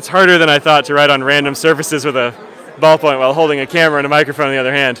 It's harder than I thought to write on random surfaces with a ballpoint while holding a camera and a microphone in the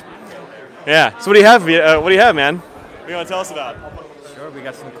other hand. Yeah. So what do you have? What do you have, man? What do you want to tell us about? Sure. We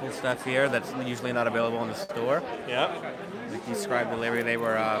got some cool stuff here that's usually not available in the store. Yeah. Like you described earlier, they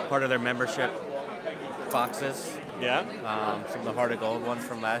were part of their membership boxes. Yeah. Some of the Heart of Gold ones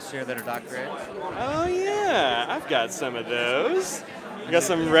from last year that are Dr. Edge. Oh yeah, I've got some of those. We got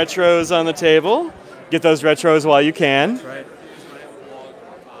some retros on the table. Get those retros while you can. That's right.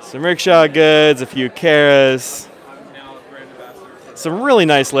 Some rickshaw goods, a few Karas. Some really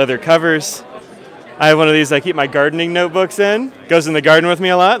nice leather covers. I have one of these I keep my gardening notebooks in. Goes in the garden with me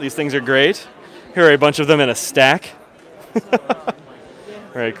a lot. These things are great. Here are a bunch of them in a stack.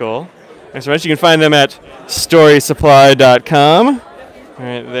 Very cool. Thanks so much. You can find them at storysupply.com.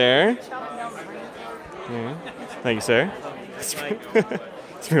 Right there. Yeah. Thank you, sir.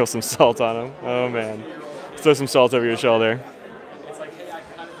 Sprinkle some salt on them. Oh, man. Throw some salt over your shoulder.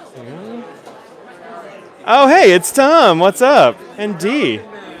 Oh, hey, it's Tom. What's up? And Dee.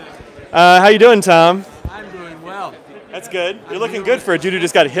 How you doing, Tom? I'm doing well. That's good. You're looking good for a dude who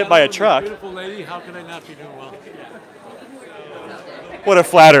just got hit by a truck. Beautiful lady. How can I not be doing well? What a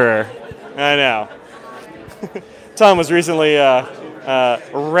flatterer. I know. Tom was recently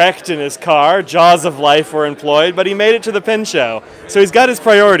wrecked in his car. Jaws of life were employed, but he made it to the Pen Show. So he's got his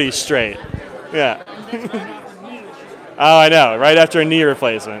priorities straight. Yeah. Oh, I know. Right after a knee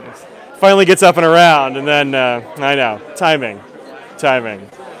replacement. Finally gets up and around, and then, I know. Timing.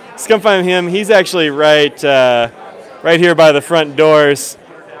 Just come find him. He's actually right here by the front doors.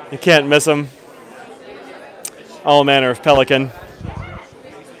 You can't miss him. All manner of pelican.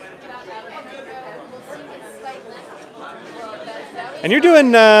 And you're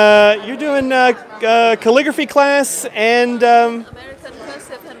doing calligraphy class and American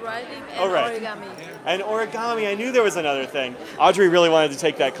cursive handwriting and origami. And origami. I knew there was another thing. Audrey really wanted to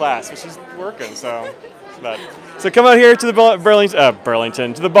take that class, but she's working. So come out here to the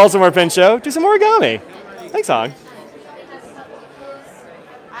Burlington to the Baltimore Pen Show. Do some origami. Thanks, Hong.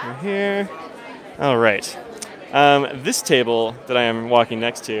 We're here. All right. This table that I am walking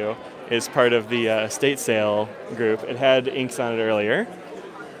next to is part of the estate sale group. It had inks on it earlier.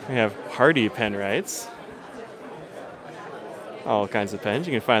 We have Hardy pen writes. All kinds of pens.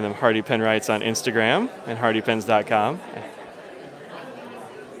 You can find them Hardy Pen Writes on Instagram and hardypens.com.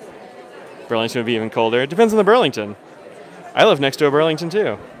 Burlington would be even colder. It depends on the Burlington. I live next to a Burlington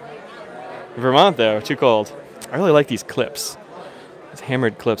too. Vermont though, too cold. I really like these clips. These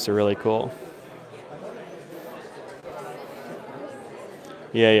hammered clips are really cool.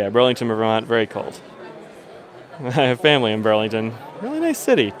 Yeah, Burlington, Vermont, very cold. I have family in Burlington. Really nice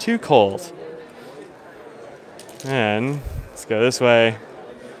city, too cold. And let's go this way.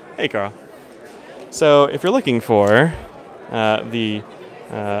 Hey, Carl. So if you're looking for the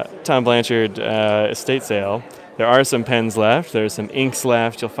Tom Blanchard estate sale, there are some pens left. There's some inks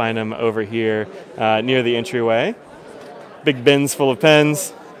left. You'll find them over here near the entryway. Big bins full of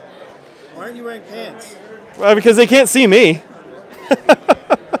pens. Why aren't you wearing pants? Well, because they can't see me.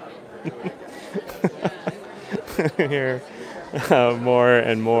 Here, more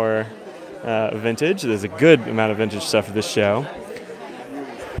and more vintage. There's a good amount of vintage stuff for this show.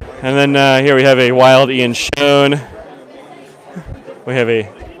 And then here we have a wild Ian Schoen. We have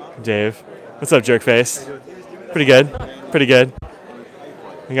a Dave. What's up, Jerkface? Pretty good. Pretty good.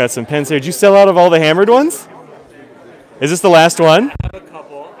 We got some pens here. Did you sell out of all the hammered ones? Is this the last one? I have a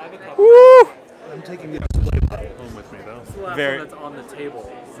couple. Woo! I'm taking the display home with me, though. It's the last one that's on the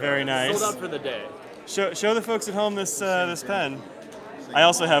table. Very nice. Sold out for the day. Show the folks at home this this pen. I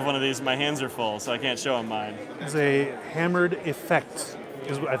also have one of these. My hands are full, so I can't show them mine. It's a hammered effect,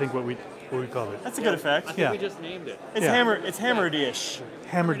 is I think what we call it. That's a good effect. I think we just named it. It's It's hammer-dish.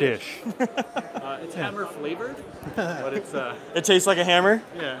 Hammer dish. It's hammer flavored, but it's It tastes like a hammer.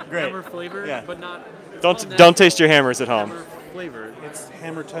 yeah, Great. hammer flavored, Yeah. but not. Don't taste your hammers at home. Hammer flavored. It's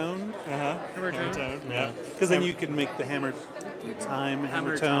hammer toned. Hammer tone. Yeah. Because then you can make the hammer time,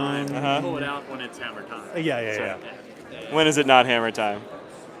 hammer tone. Pull it out when it's hammer time. Yeah. When is it not hammer time?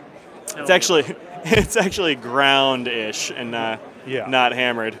 It's actually ground-ish and not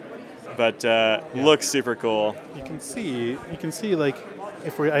hammered, but looks super cool. You can see like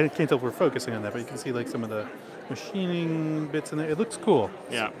I can't tell if we're focusing on that, but you can see like some of the machining bits in there. It looks cool.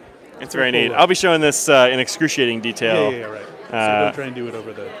 Yeah, it's very neat. I'll be showing this in excruciating detail. Yeah, right. So don't try and do it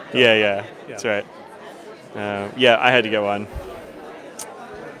over the. Yeah, that's right. I had to get one.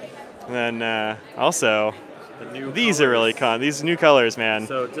 And then also, these are really these new colors, man.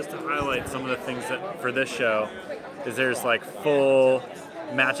 So just to highlight some of the things that for this show is there's like full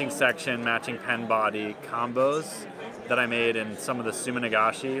matching section, matching pen body combos that I made in some of the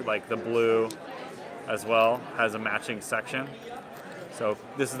Suminagashi, like the blue as well has a matching section. So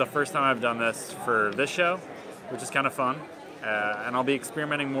this is the first time I've done this for this show, which is kind of fun. And I'll be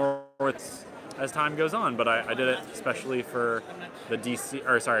experimenting more with as time goes on, but I did it especially for the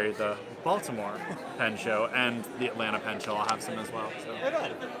the Baltimore Pen Show and the Atlanta Pen Show. I'll have some as well. So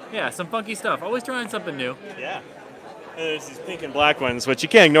yeah, some funky stuff. Always trying something new. Yeah. There's these pink and black ones, but you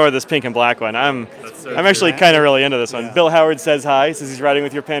can't ignore this pink and black one. I'm so actually kind of really into this one. Bill Howard says hi. He says he's riding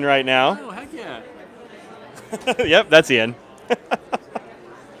with your pen right now. Oh, heck yeah. Yep, that's Ian.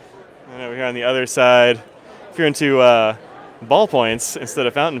 And over here on the other side, if you're into ballpoints instead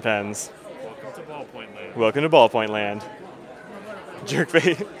of fountain pens, Welcome to Ballpoint Land. welcome to Ballpoint Land.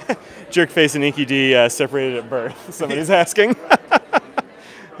 Jerkface and Inky D separated at birth. Somebody's asking.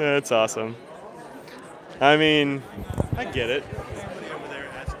 That's awesome. I mean, I get it. Somebody over there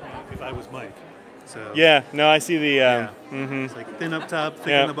asked me if I was Mike. So Yeah, no, I see the. It's like thin up top,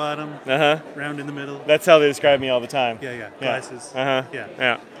 thick on the bottom, round in the middle. That's how they describe me all the time. Yeah. Glasses.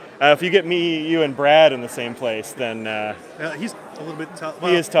 Yeah. If you get me, you, and Brad in the same place, then. He's a little bit tall.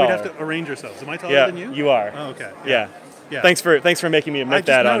 He is taller. We'd have to arrange ourselves. Am I taller than you? You are. Oh, okay. Yeah. Yeah. Thanks for making me admit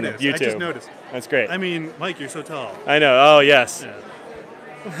that on YouTube. I just noticed. That's great. I mean, Mike, you're so tall. I know. Oh yes. Yeah.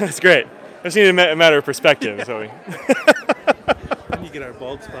 That's great. It's a matter of perspective. So When you get our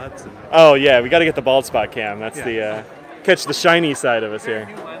bald spots. Oh yeah, we got to get the bald spot cam. That's the catch the shiny side of us here.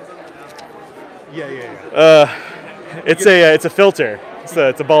 Yeah. It's a filter.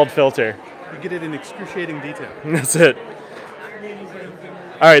 It's a bald filter. You get it in excruciating detail. That's it.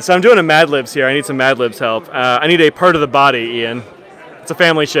 All right, so I'm doing a Mad Libs here. I need some Mad Libs help. I need a part of the body, Ian. It's a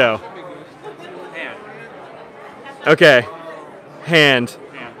family show. Okay. Hand.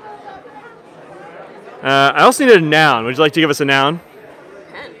 I also needed a noun. Would you like to give us a noun?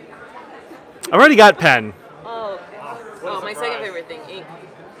 Pen. I've already got pen. Oh, my second favorite thing, ink.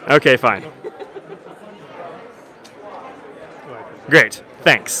 Okay, fine. Great.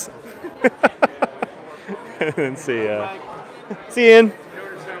 Thanks. Let's see. See Ian.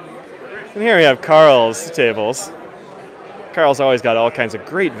 And here we have Carl's tables. Carl's always got all kinds of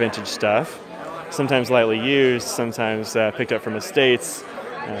great vintage stuff. Sometimes lightly used, sometimes picked up from estates,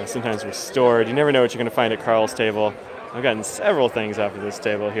 sometimes restored. You never know what you're going to find at Carl's table. I've gotten several things off of this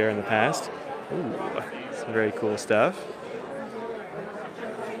table here in the past. Ooh, some very cool stuff.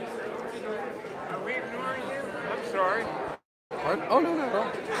 I'm sorry. Oh,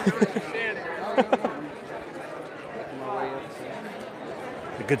 no.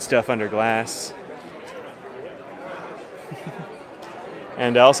 The good stuff under glass.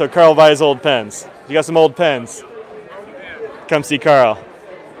 And also Carl buys old pens. You got some old pens? Come see Carl.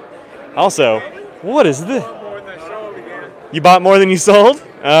 Also, what is this? You bought more than you sold?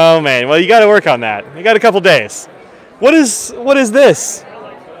 Oh man, well you got to work on that. You got a couple days. What is this?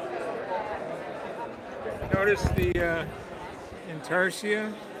 Notice the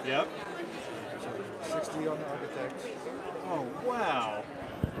Intarsia. Yep. 60 on the architect. Oh wow.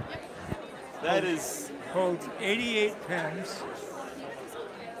 That is holds 88 pens.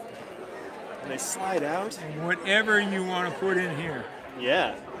 And they slide out. And whatever you want to put in here.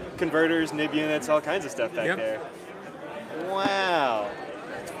 Yeah. Converters, nib units, all kinds of stuff back there. Wow.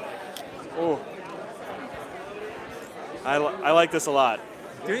 Oh. I like this a lot.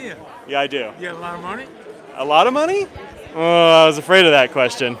 Do you? Yeah, I do. You have a lot of money? A lot of money? Oh, I was afraid of that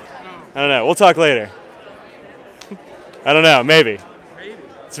question. I don't know. We'll talk later. I don't know. Maybe.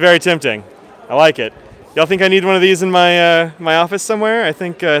 It's very tempting. I like it. Y'all think I need one of these in my my office somewhere? I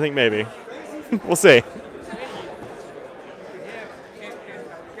think maybe. We'll see.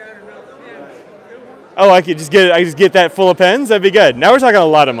 Oh, I could just get that full of pens. That'd be good. Now we're talking a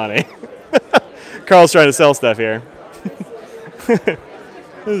lot of money. Carl's trying to sell stuff here. This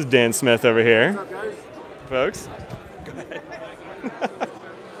is Dan Smith over here. What's up, guys? Folks. Go ahead.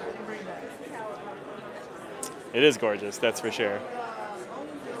 It is gorgeous, that's for sure.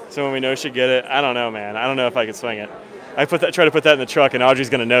 Someone we know should get it. I don't know, man. I don't know if I could swing it. I try to put that in the truck, and Audrey's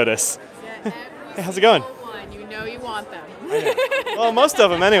gonna notice. Hey, how's it going? You know you want them. Well, most of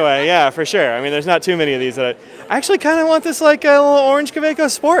them anyway. Yeah, for sure. I mean, there's not too many of these that I actually kind of want. This like a little orange Kaweco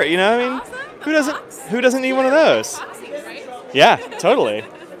Sport. You know, I mean, who doesn't need one of those? Yeah, totally.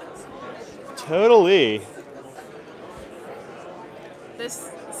 Totally. This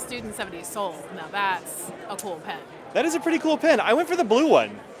Student 70 sold. Now that's a cool pen. That is a pretty cool pen. I went for the blue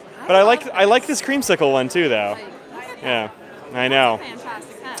one, but I like this creamsicle one too, though. Yeah, I know.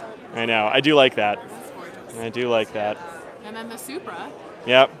 Fantastic pen. I know. I do like that. I do like that. And then the Supra.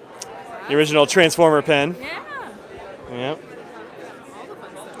 Yep. The original Transformer pen. Yeah. Yep.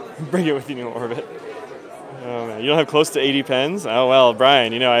 Bring it with you in orbit. Oh man, you don't have close to 80 pens? Oh well,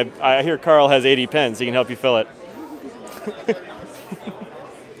 Brian. You know, I hear Carl has 80 pens. He can help you fill it.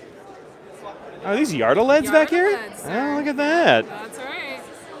 Oh, these Yarda LEDs back here? Oh, look at that. That's right.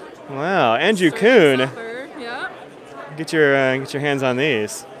 Wow, Andrew Kuhn. Yep. Get your hands on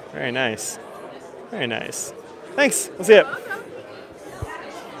these. Very nice. Very nice. Thanks. We'll see you.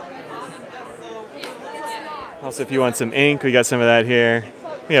 Also, if you want some ink, we got some of that here.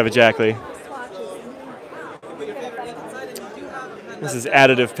 We have a Jackley. This is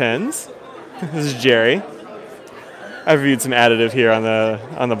additive pens. This is Jerry. I've reviewed some additive here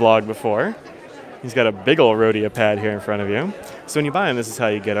on the blog before. He's got a big old Rhodia pad here in front of you. So when you buy them, this is how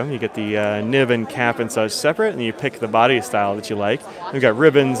you get them. You get the nib and cap and such separate, and you pick the body style that you like. We've got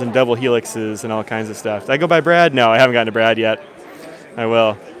ribbons and double helixes and all kinds of stuff. Did I go by Brad? No, I haven't gotten to Brad yet. I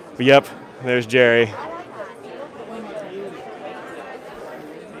will. But yep, there's Jerry.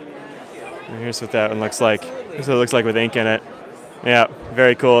 And here's what that one looks like. Here's what it looks like with ink in it. Yeah,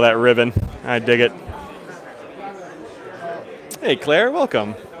 very cool, that ribbon. I dig it. Hey, Claire,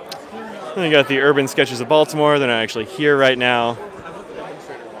 welcome. Then we got the Urban Sketches of Baltimore. They're not actually here right now.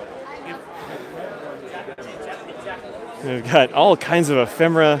 We've got all kinds of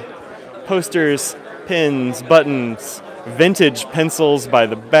ephemera, posters, pins, buttons, vintage pencils by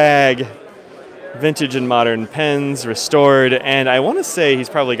the bag, vintage and modern pens, restored, and I want to say he's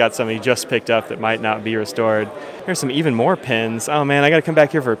probably got some he just picked up that might not be restored. There's some even more pens. Oh man, I got to come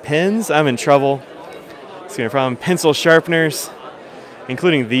back here for pens? I'm in trouble. It's going to be a problem. Pencil sharpeners,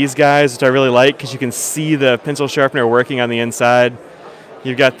 including these guys, which I really like because you can see the pencil sharpener working on the inside.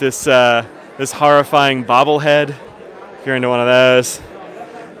 You've got this this horrifying bobblehead, if you're into one of those.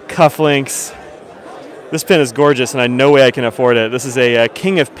 Cufflinks. This pen is gorgeous, and I no way I can afford it. This is a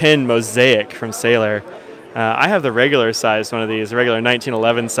King of Pen Mosaic from Sailor. I have the regular size one of these, the regular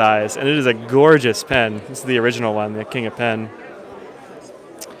 1911 size, and it is a gorgeous pen. This is the original one, the King of Pen.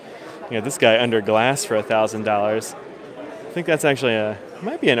 You got this guy under glass for $1,000. I think that's actually it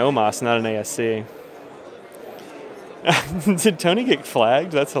might be an OMOS, not an ASC. Did Tony get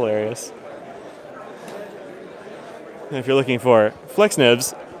flagged? That's hilarious. And if you're looking for flex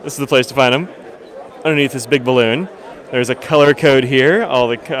nibs, this is the place to find them. Underneath this big balloon, there's a color code here. All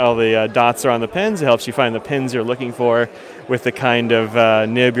the dots are on the pens. It helps you find the pins you're looking for with the kind of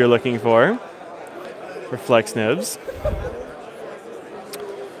nib you're looking for flex nibs.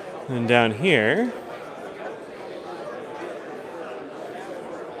 And down here,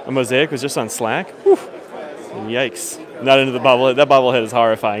 a Mosaic was just on Slack. Whew. Yikes. Not into the bobblehead. That bobblehead is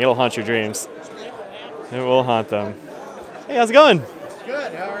horrifying. It'll haunt your dreams. It will haunt them. Hey, how's it going?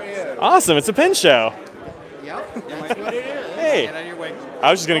 Good, how are you? Awesome, it's a pen show. Yep, that's what it is. Hey. Get on your way.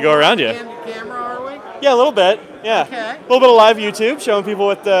 I was just going to go around you. Camera, are we? Yeah, a little bit. Yeah. Okay. A little bit of live YouTube, showing people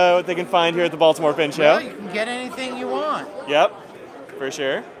what they can find here at the Baltimore Pen Show. Well, you can get anything you want. Yep, for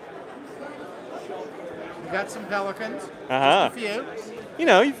sure. We got some Pelicans. Uh-huh. Just a few. You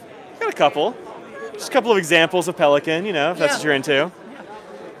know, you've got a couple. Just a couple of examples of Pelican, you know, if that's what you're into.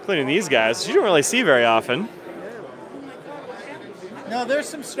 Including these guys, you don't really see very often. No, there's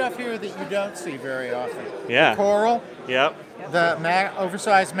some stuff here that you don't see very often. Yeah. The Coral. Yep. The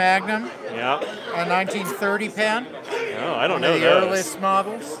oversized Magnum. Yep. A 1930 pen. Oh, I don't know the those. earliest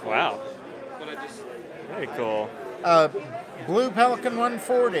models. Wow. Very cool. Blue Pelican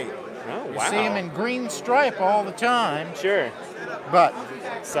 140. Oh, wow. You see them in green stripe all the time. Sure. But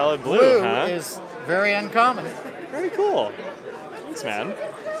solid blue, huh? is very uncommon. Very cool. Thanks, man.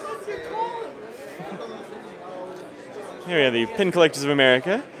 Here we have the Pen Collectors of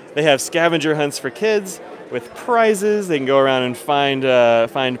America. They have scavenger hunts for kids with prizes. They can go around and find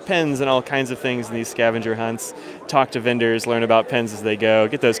pens and all kinds of things in these scavenger hunts. Talk to vendors, learn about pens as they go.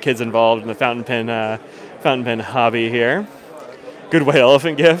 Get those kids involved in the fountain pen hobby here. Good white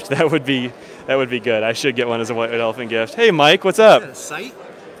elephant gift. That would be good. I should get one as a white elephant gift. Hey, Mike, what's up? Is that a sight?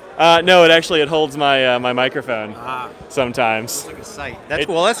 No, it holds my my microphone. Sometimes. It's like a sight. That's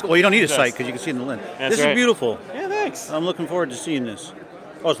cool. That's well. You don't need a sight because you can see in the lens. That's This right. is beautiful. Yeah, thanks. I'm looking forward to seeing this.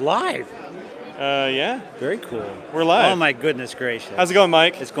 Oh, it's live. Yeah. Very cool. We're live. Oh my goodness gracious. How's it going,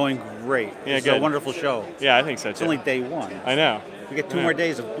 Mike? It's going great. Yeah, It's good. a wonderful show. Yeah, I think so too. It's only day one. I know. We get two I know. more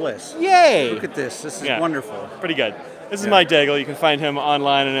days of bliss. Yay! Look at this. This is Yeah. wonderful. Pretty good. This is Yeah. Mike Daigle. You can find him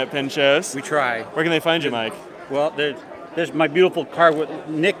online and at pen shows. We try. Where can they find you, Mike? Well, there's my beautiful card with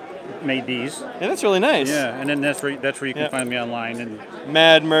Nick made these. Yeah, that's really nice. Yeah, and then that's where you can Yep. find me online and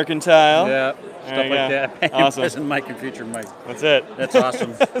Mad Mercantile. yeah, There stuff you like go. that. Awesome. Present Mike and future Mike. That's it. That's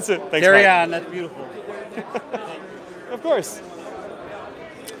awesome. That's it. Thanks, Carry Mike. on. That's beautiful. Of course.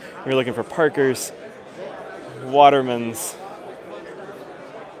 We're looking for Parkers, Watermans.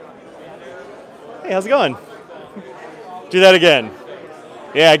 Hey, how's it going? Do that again.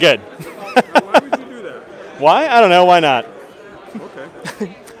 Yeah, good. Why would you do that? Why? I don't know. Why not?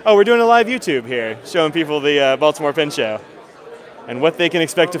 Okay. Oh, we're doing a live YouTube here, showing people the Baltimore Pen Show and what they can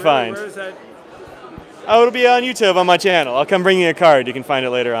expect to find. Where is that? Oh, it'll be on YouTube on my channel. I'll come bring you a card. You can find it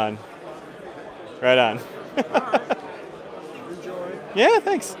later on. Right on. Enjoy. Yeah,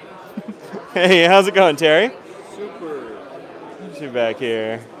 thanks. Hey, how's it going, Terry? Super. Get you back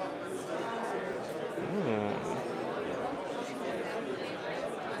here.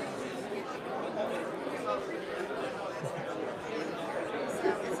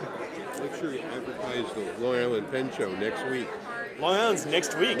 Make sure you advertise the Long Island Pen Show next week. Long Island's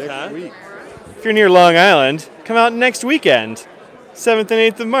next week, huh? Next week. If you're near Long Island, come out next weekend, 7th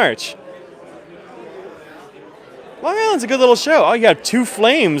and 8th of March. Long Island's a good little show. Oh, you got two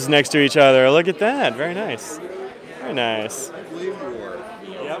flames next to each other. Look at that. Very nice. Very nice. Flame War.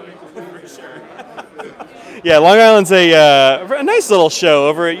 Yep, for sure. Yeah, Long Island's a nice little show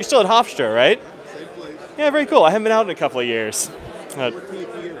over. You're still at Hofstra, right? Same place. Yeah, very cool. I haven't been out in a couple of years.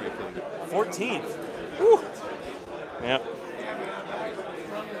 14th year, I think. 14th. Woo. Yep.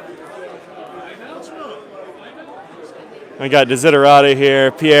 We got Desiderata here.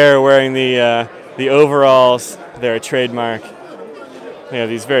 Pierre wearing the overalls. They're a trademark. We have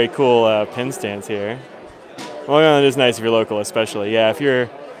these very cool pen stands here. Long Island is nice if you're local, especially. Yeah, if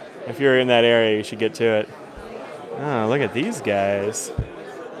you're in that area, you should get to it. Oh, look at these guys.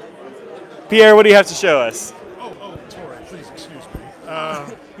 Pierre, what do you have to show us? Oh, Tori, please excuse me.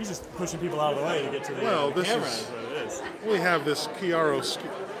 He's just pushing people out of the way to get to the this camera. is Is what it is. we have this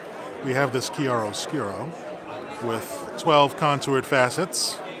Chiaro Scuro with 12 contoured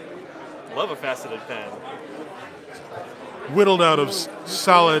facets, Love a faceted pen. Whittled out of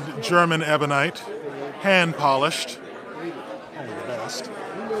solid German ebonite, hand polished. Only the best.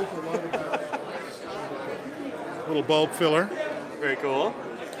 Little bulb filler. Very cool.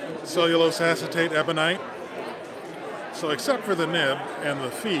 Cellulose acetate ebonite. So except for the nib and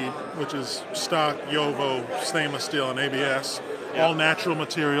the feed, which is stock Yovo stainless steel and ABS, all natural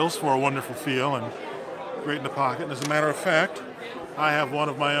materials for a wonderful feel and great in the pocket. And as a matter of fact, I have one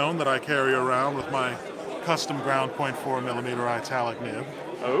of my own that I carry around with my custom ground 0.4 millimeter italic nib.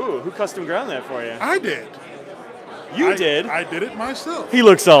 Oh, who custom ground that for you? I did. You did? I did it myself. He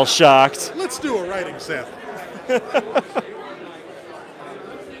looks all shocked. Let's do a writing sample.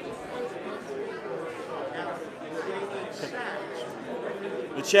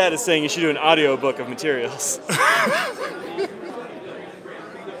 The chat is saying you should do an audio book of materials.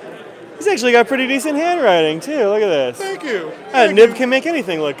 He's actually got pretty decent handwriting, too. Look at this. Thank you. Nib can make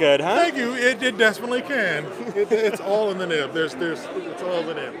anything look good, huh? Thank you. It definitely can. It's all in the nib. It's all in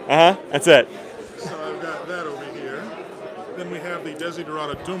the nib. Uh-huh. That's it. So I've got that over here. Then we have the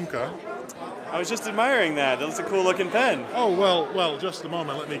Desiderata Dumka. I was just admiring that. That was a cool looking pen. Oh, well, just a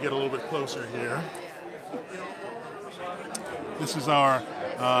moment. Let me get a little bit closer here. This is our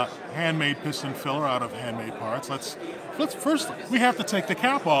handmade piston filler out of handmade parts. Let's first, we have to take the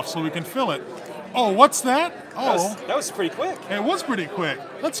cap off so we can fill it. Oh, what's that? Oh, that was pretty quick. It was pretty quick.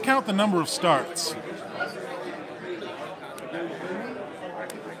 Let's count the number of starts.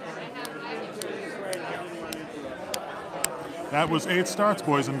 That was 8 starts,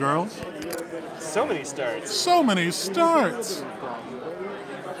 boys and girls. So many starts. So many starts.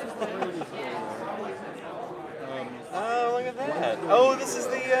 Oh, look at that. Oh, this is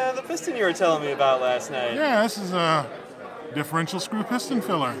the piston you were telling me about last night. Yeah, this is a differential screw piston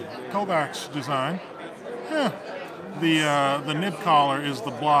filler, Kovacs design. Yeah, the nib collar is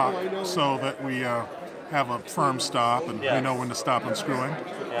the block so that we have a firm stop and we know when to stop unscrewing.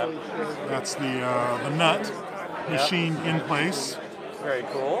 Yep. That's the nut machined in place. Very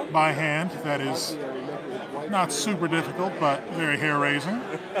cool. By hand. That is not super difficult, but very hair-raising.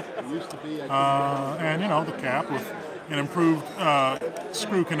 And, you know, the cap with an improved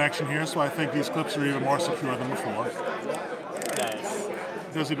screw connection here, so I think these clips are even more secure than before. Nice.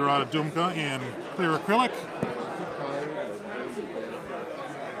 Desiderata Dumka in clear acrylic.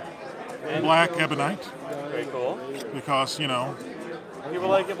 And black ebonite. Very cool. Because, you know, people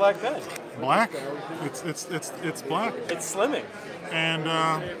like a black pen. Black? It's black. It's slimming.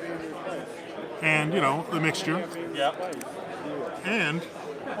 And you know, the mixture. Yep. And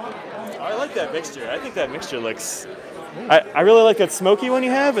I like that mixture. I think that mixture looks. I really like that smoky one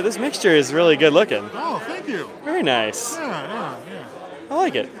you have, but this mixture is really good looking. Oh, thank you. Very nice. Yeah. I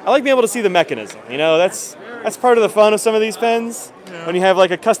like it. I like being able to see the mechanism. You know, that's part of the fun of some of these pens. Yeah. When you have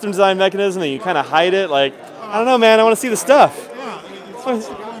like a custom designed mechanism and you kind of hide it. Like, I don't know, man. I want to see the stuff. Yeah, it's kind of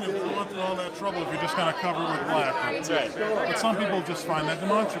you want all that trouble if you're just kind of covered with black. That's right. But some people just find that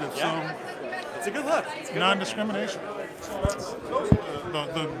demonstrative. Yeah. It's a good look. It's Non-discrimination. Those are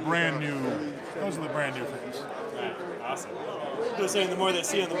the brand new. Those are the brand new things. Right. Awesome. People saying the more they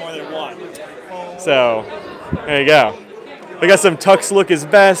see them, the more they want. So, there you go. We got some Tux Look is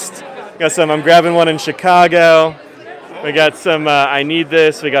Best. We got some I'm grabbing one in Chicago. We got some I Need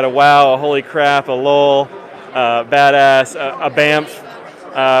This. We got a Wow, a Holy Crap, a Lol, Badass, a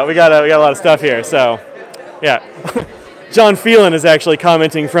Bamf. We got a lot of stuff here. So, yeah. John Phelan is actually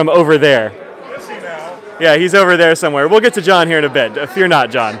commenting from over there. Yeah, he's over there somewhere. We'll get to John here in a bit. Fear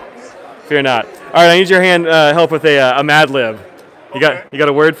not, John. Fear not. All right, I need your hand help with a Mad Lib. You got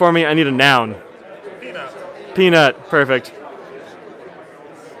a word for me? I need a noun. Peanut. Peanut. Perfect.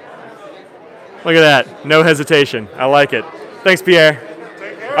 Look at that. No hesitation. I like it. Thanks, Pierre.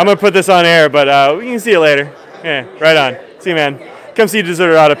 I'm going to put this on air, but we can see it later. Yeah, right on. See you, man. Come see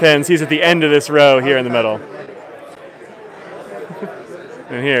Desiderata Pens. He's at the end of this row here in the middle.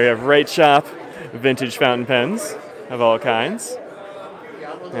 And here we have Right Shop, vintage fountain pens of all kinds.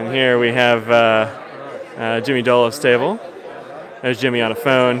 And here we have Jimmy Dolo's table. There's Jimmy on a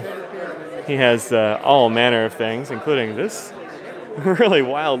phone. He has all manner of things, including this really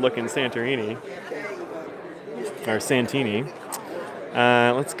wild-looking Santorini or Santini.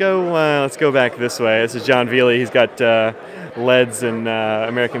 Let's go back this way. This is John Veely. He's got leads and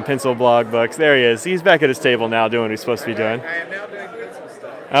American Pencil blog books. There he is. He's back at his table now, doing what he's supposed to be doing. I am now doing pencil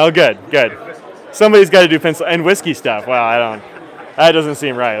stuff. Oh, good. Somebody's got to do pencil and whiskey stuff. Wow, that doesn't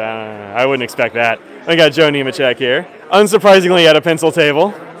seem right. I wouldn't expect that. I got Joe Nemechek here. Unsurprisingly, at a pencil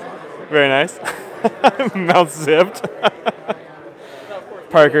table. Very nice. Mouth zipped.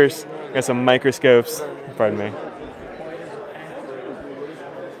 Parker's. Got some microscopes. Pardon me.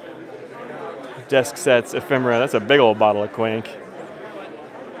 desk sets, ephemera. That's a big old bottle of Quink.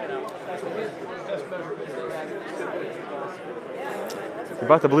 We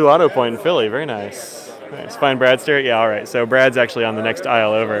bought the blue auto point in Philly. Very nice. Nice. Find Brad's there? Yeah, all right. So Brad's actually on the next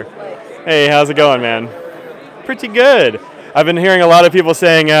aisle over. Hey, how's it going, man? Pretty good. I've been hearing a lot of people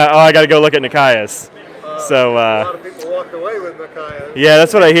saying, oh, I got to go look at Nikias. So, a lot of people walked away with Nikias. Yeah,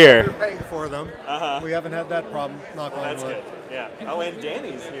 that's what I hear. You're paying for them. We haven't had that problem, knock on That's wood. good. Yeah. Oh, and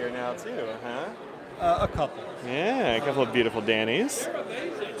Danny's here now, too, huh? A couple. Yeah, a couple of beautiful Danny's.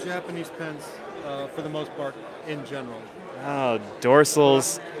 Japanese pens, for the most part, in general. Oh,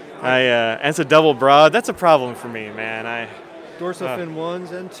 dorsals. And it's a double broad. That's a problem for me, man. Dorsal fin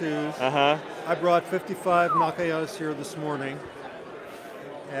 1s and 2s. Uh-huh. I brought 55 Nakayas here this morning,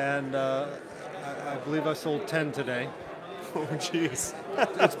 and I believe I sold 10 today. Oh, jeez.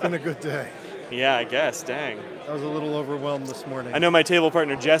 It's been a good day. Yeah, I guess. Dang. I was a little overwhelmed this morning. I know my table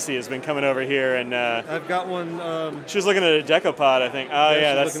partner Jessie has been coming over here, and I've got one. She was looking at a decopod, I think. Oh,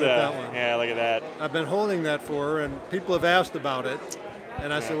 yeah, that's looking at that one. Yeah, look at that. I've been holding that for her, and people have asked about it.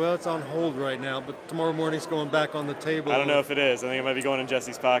 And I said, well, it's on hold right now, but tomorrow morning's going back on the table. I don't know if it is. I think it might be going in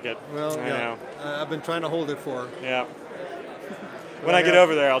Jessie's pocket. Well, I yeah. know. I've been trying to hold it for her. Yeah. When I get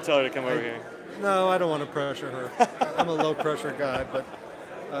over there, I'll tell her to come over here. No, I don't want to pressure her. I'm a low-pressure guy, but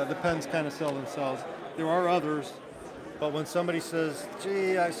the pens kind of sell themselves. There are others, but when somebody says,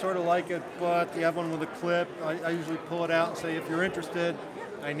 gee, I sort of like it, but you have one with a clip, I usually pull it out and say, if you're interested,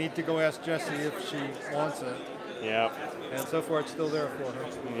 I need to go ask Jessie if she wants it. Yeah. And so far, it's still there for her.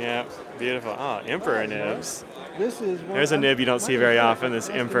 Yeah, beautiful. Oh, Emperor nibs. This is There's a nib you don't see very often, this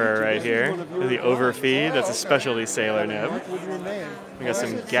Emperor right here. The overfeed, that's a specialty sailor nib. We got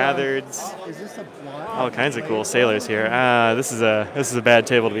some gathereds. All kinds of cool sailors here. This is a bad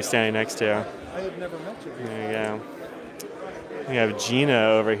table to be standing next to. I have never met you. There you go. We have Gina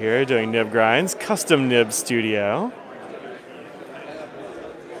over here doing nib grinds, custom nib studio.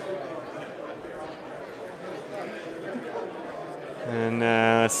 And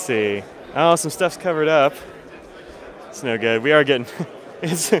let's see. Oh, some stuff's covered up. It's no good. We are getting. What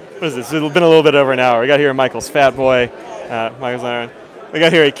is this? It's been a little bit over an hour. We got here Michael's Fat Boy. Michael's not around. We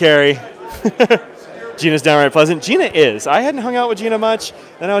got here a Carrie. Gina's downright pleasant. Gina is. I hadn't hung out with Gina much.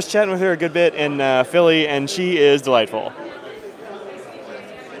 Then I was chatting with her a good bit in Philly, and she is delightful.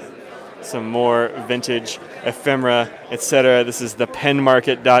 Some more vintage ephemera, etc. This is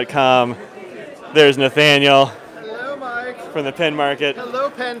thepenmarket.com. There's Nathaniel. Hello, Mike. From the Pen Market. Hello,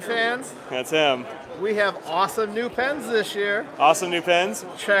 pen fans. That's him. We have awesome new pens this year. Awesome new pens?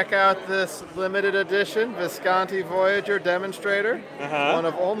 Check out this limited edition Visconti Voyager Demonstrator. One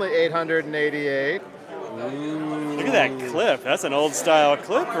of only 888. Ooh. Look at that clip. That's an old style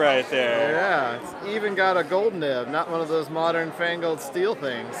clip right there. Yeah, it's even got a gold nib, not one of those modern fangled steel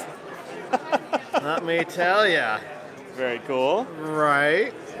things. Let me tell ya. Very cool.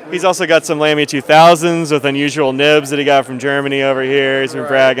 Right. He's also got some Lamy 2000s with unusual nibs that he got from Germany over here. He's been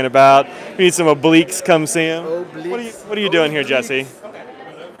bragging about. If you need some obliques, come see him. What are you doing here, Jessie?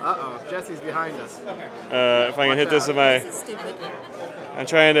 Uh-oh, Jessie's behind us. If I can hit this with my... This is stupid. I'm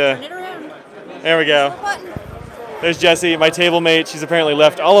trying to... Turn it around. There we go. There's Jessie, my table mate. She's apparently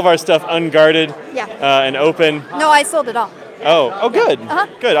left all of our stuff unguarded and open. No, I sold it all. Oh, good.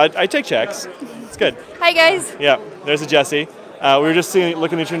 Good. I take checks. It's good. Hi, guys. Yeah, there's a Jessie. We were just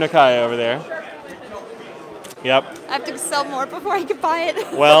looking at your Nakaya over there. Yep. I have to sell more before I can buy it.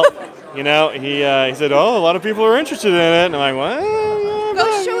 Well, you know, he said, oh, a lot of people are interested in it. And I'm like, what?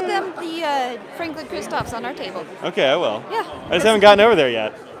 Go show them the Franklin Christophs on our table. Okay, I will. Yeah. I just haven't gotten over there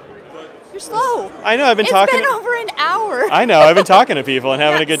yet. You're slow. I know, I've been talking. It's been over an hour. I know, I've been talking to people and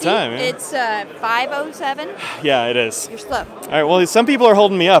having a good time. Yeah. It's 5:07. Yeah, it is. You're slow. All right, well, some people are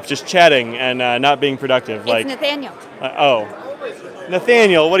holding me up, just chatting and not being productive. It's Nathaniel.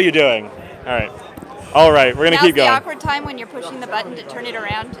 Nathaniel, what are you doing? All right, we're going to keep going. Now's the awkward time when you're pushing the button to turn it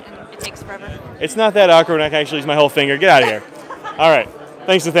around and it takes forever. It's not that awkward when I can actually use my whole finger. Get out of here. All right,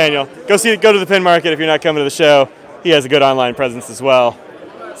 thanks, Nathaniel. Go to the Pen Market if you're not coming to the show. He has a good online presence as well.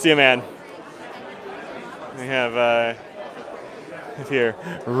 See you, man. We have here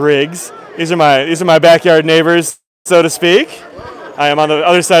Riggs. These are my backyard neighbors, so to speak. I am on the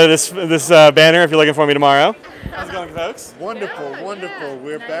other side of this banner if you're looking for me tomorrow. How's it going, folks? Wonderful, wonderful.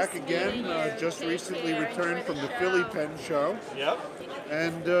 We're back again. Just recently returned from the Philly Pen Show. Yep.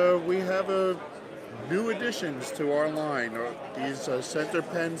 And we have new additions to our line. These center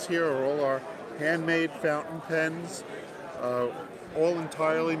pens here are all our handmade fountain pens. All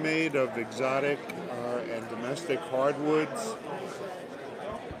entirely made of exotic and domestic hardwoods,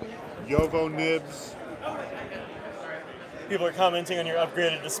 Yovo nibs. People are commenting on your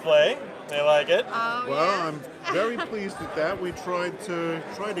upgraded display. They like it? Oh, Well, I'm very pleased with that. We tried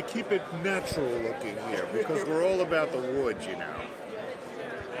to keep it natural looking here because we're all about the wood, you know.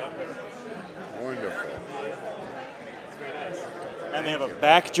 Wonderful. And they have a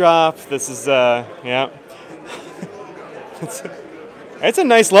backdrop. This is, yeah. It's a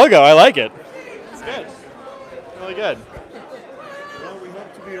nice logo. I like it. It's good. Really good. Well, we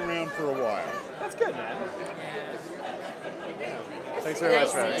hope to be around for a while. That's good, man. Thanks very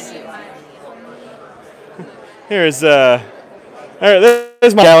much, Max. Here's, all right,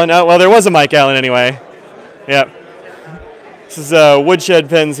 there's Mike Allen. Oh, well, there was a Mike Allen anyway. Yep. This is Woodshed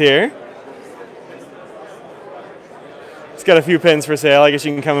Pens here. It's got a few pens for sale. I guess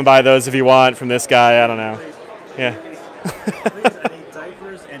you can come and buy those if you want from this guy. I don't know. Yeah. Please, I need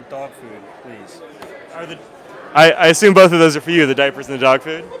diapers and dog food, please. I assume both of those are for you, the diapers and the dog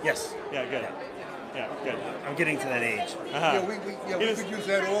food? Yes. Yeah, good. Yeah, good. I'm getting to that age. Uh-huh. We could use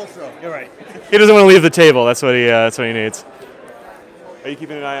that also. You're right. He doesn't want to leave the table. That's what he needs. Are you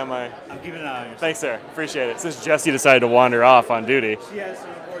keeping an eye on my... I'm keeping an eye on you. Thanks, sir. Appreciate it. Since Jesse decided to wander off on duty. She has some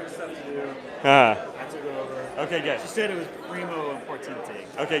important stuff to do. Uh-huh. I took her over. Okay, good. She said it was primo importante.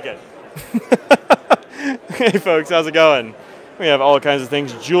 Okay, good. Hey, folks, how's it going? We have all kinds of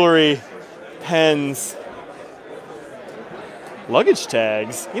things. Jewelry, pens, luggage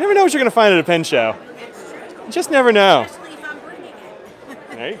tags. You never know what you're going to find at a pen show. You just never know.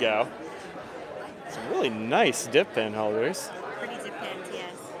 There you go. Some really nice dip pen holders. Pretty dip pens,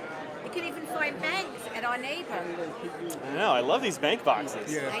 yes. You can even find banks at our neighbor. I know. I love these bank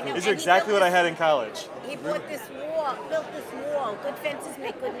boxes. I know. These are exactly what I had in college. He built this wall. Good fences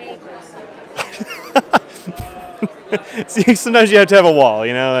make good neighbors. See, sometimes you have to have a wall,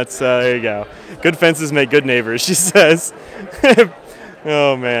 you know. That's there you go. Good fences make good neighbors, she says.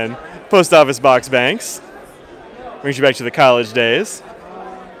 Oh man, post office box banks brings you back to the college days.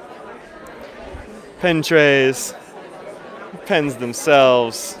 Pen trays, pens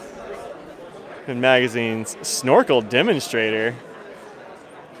themselves, pen magazines, snorkel demonstrator.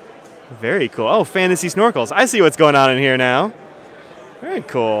 Very cool. Oh, fantasy snorkels. I see what's going on in here now. Very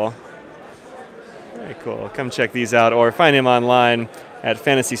cool. Very cool. Come check these out or find him online at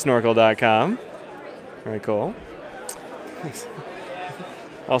fantasysnorkel.com. Very cool.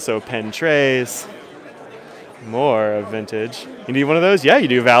 Also pen trays. More of vintage. You need one of those? Yeah, you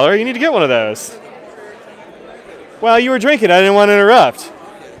do, Valerie. You need to get one of those. Well, you were drinking. I didn't want to interrupt.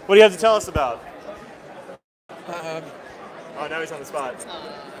 What do you have to tell us about? Oh, now he's on the spot.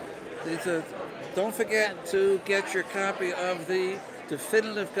 Don't forget to get your copy of the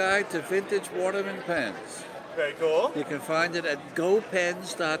Definitive Guide to Vintage Waterman Pens. Very cool. You can find it at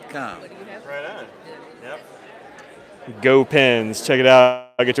gopens.com. Right on. Yep. Go Pens. Check it out.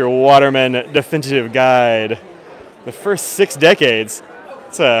 Get your Waterman Definitive Guide. The first 6 decades.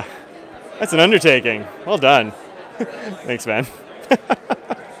 That's an undertaking. Well done. Thanks, man.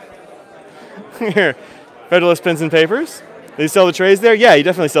 Here, Federalist Pens and Papers. They sell the trays there? Yeah, he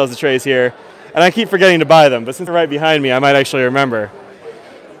definitely sells the trays here. And I keep forgetting to buy them, but since they're right behind me, I might actually remember.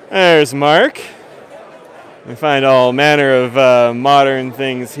 There's Mark. We find all manner of modern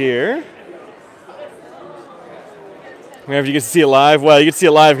things here. Whenever you get to see it live, well, you get to see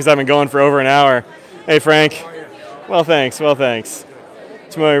it live because I've been going for over an hour. Hey, Frank. Well, thanks.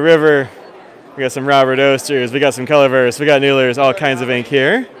 Tomoe River. We got some Robert Oasters. We got some Colorverse. We got Newlers. All kinds of ink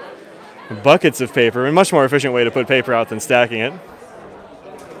here. Buckets of paper. A much more efficient way to put paper out than stacking it.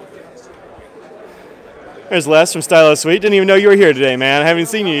 There's Les from Stylo Suite. Didn't even know you were here today, man. I haven't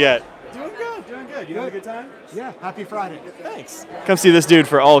seen you yet. Doing good. You having a good time? Yeah, happy Friday. Thanks. Come see this dude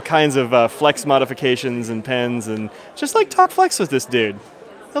for all kinds of flex modifications and pens, and just like talk flex with this dude.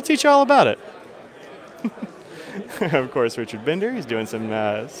 He'll teach you all about it. Of course, Richard Bender. He's doing some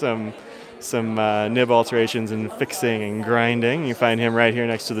nib alterations and fixing and grinding. You find him right here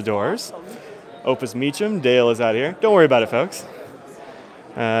next to the doors. Opus Meacham. Dale is out here. Don't worry about it, folks.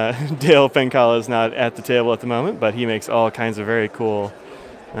 Dale Pencala is not at the table at the moment, but he makes all kinds of very cool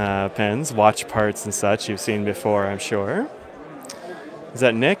pens, watch parts and such you've seen before, I'm sure. Is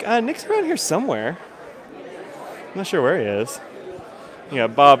that Nick? Nick's around here somewhere. I'm not sure where he is. You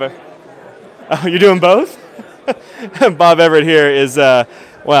got Bob. Oh, you're doing both? Bob Everett here is,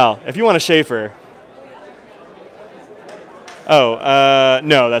 well, if you want a Schaefer. Oh,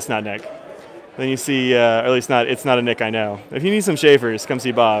 no, that's not Nick. Then you see, or at least it's not a Nick I know. If you need some Schaefers, come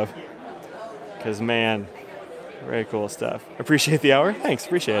see Bob. Because, man, very cool stuff. Appreciate the hour? Thanks,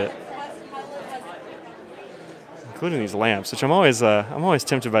 appreciate it. Including these lamps, which I'm always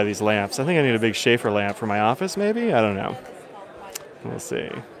tempted by these lamps. I think I need a big Schaefer lamp for my office, maybe? I don't know. We'll see.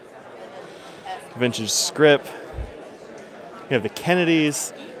 Vintage script. We have the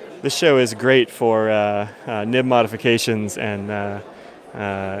Kennedys. This show is great for nib modifications and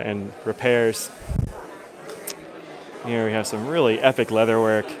repairs. Here we have some really epic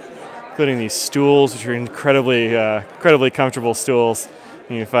leatherwork, including these stools, which are incredibly comfortable stools.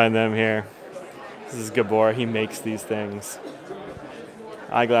 You can find them here. This is Gabor. He makes these things.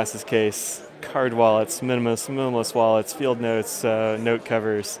 Eyeglasses case, card wallets, minimalist wallets, field notes, note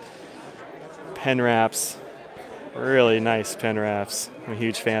covers, pen wraps. Really nice pen wraps. I'm a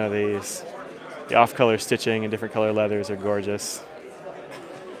huge fan of these. The off-color stitching and different color leathers are gorgeous.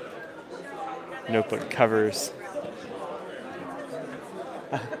 Notebook covers.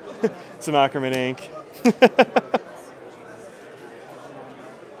 Some Ackerman ink.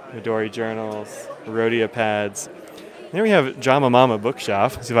 Midori journals, Rhodia pads. There we have Jama Mama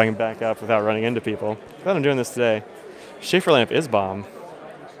Bookshop. Let's see if I can back up without running into people. Glad I'm doing this today. Schaefer lamp is bomb.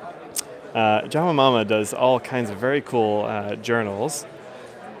 Jama Mama does all kinds of very cool journals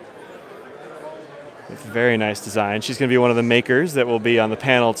with very nice design. She's going to be one of the makers that will be on the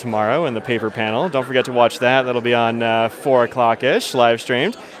panel tomorrow in the paper panel. Don't forget to watch that. That'll be on 4 o'clock-ish, live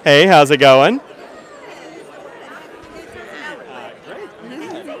streamed. Hey, how's it going?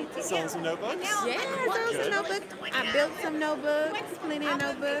 Great. Selling some notebooks? Yeah, I sold some notebooks. I built some notebooks, plenty of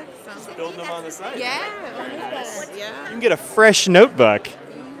notebooks. So. Building them on the site? Yeah, on the site. Yeah. You can get a fresh notebook.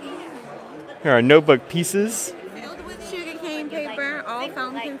 Here are notebook pieces. Filled with sugarcane paper, all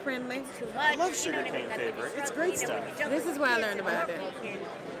fountain pen friendly. I love sugarcane paper. It's great stuff. This is where I learned about it.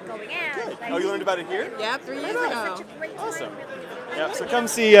 Good. Oh, you learned about it here? Yeah, 3 years ago. Awesome. Yep, so come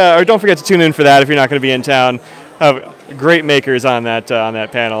see, or don't forget to tune in for that if you're not going to be in town. Great makers on that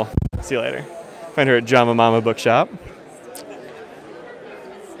panel. See you later. Find her at Jama Mama Bookshop.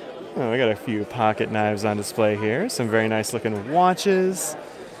 Oh, we got a few pocket knives on display here. Some very nice looking watches.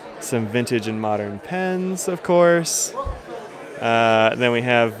 Some vintage and modern pens, of course. Then we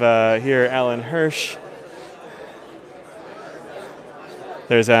have here Alan Hirsch.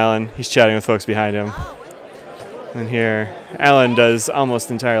 There's Alan. He's chatting with folks behind him. And here, Alan does almost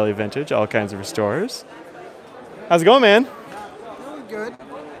entirely vintage, all kinds of restores. How's it going, man? Good.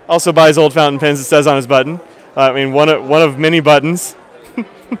 Also buys old fountain pens, it says on his button. I mean, one of many buttons.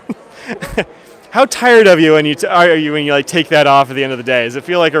 How tired are you when you like take that off at the end of the day? Does it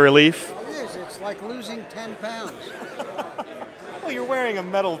feel like a relief? It is. It's like losing 10 pounds. Well, you're wearing a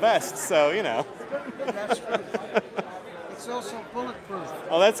metal vest, so you know. That's true. It's also bulletproof.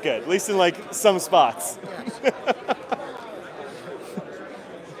 Oh, that's good. At least in like some spots. Yes.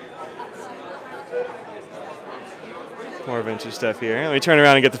 More vintage stuff here. Let me turn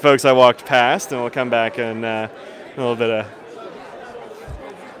around and get the folks I walked past, and we'll come back and a little bit of.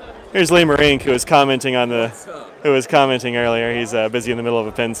 Here's Lee Marink, who was commenting earlier. He's busy in the middle of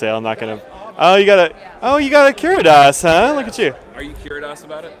a pen sale. I'm not gonna. Oh, you got a Curidas, huh? Look at you. Are you Curidas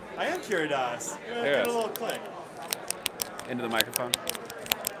about it? I am Curidas. Get a little click. Into the microphone.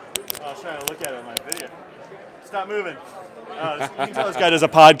 I was trying to look at it on my video. Stop moving. You can tell this guy does a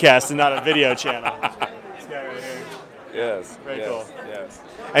podcast and not a video channel. This guy right here. Yes. Very cool. Yes.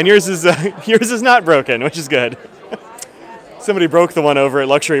 And yours is not broken, which is good. Somebody broke the one over at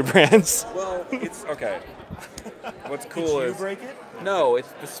Luxury Brands. Well, it's okay. What's cool Did you is break it? No,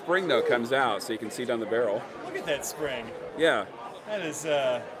 it's the spring though comes out, so you can see down the barrel. Look at that spring. Yeah. That is.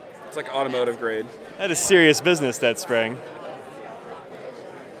 It's like automotive grade. That is serious business. That spring.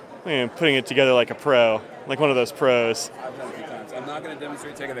 I mean, putting it together like a pro, like one of those pros. I've done it a few times. I'm not going to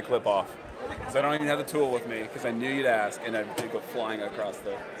demonstrate taking the clip off, because I don't even have the tool with me, because I knew you'd ask, and I'd go flying across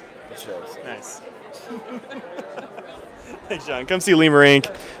the show. So. Nice. Thanks, John. Come see Lee Marink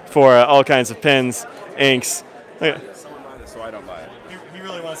for all kinds of pens, inks. Someone buy this, so I don't buy it. He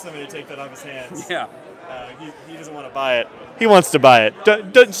really wants somebody to take that off his hands. Yeah. He doesn't want to buy it. He wants to buy it.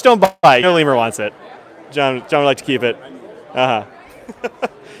 Just don't buy it. You know Lemur wants it. John would like to keep it.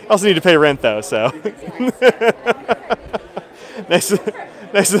 Also need to pay rent though, so. Next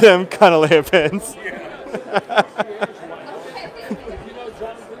to them, Kanalea pens.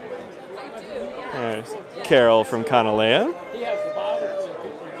 There's Carol from Kanalea.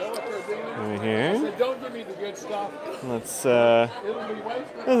 Right here. Let's. This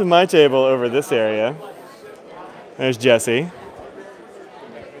is my table over this area. There's Jesse.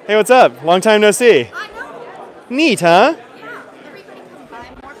 Hey, what's up? Long time no see. Neat, huh?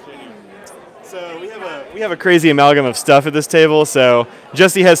 So we have a crazy amalgam of stuff at this table. So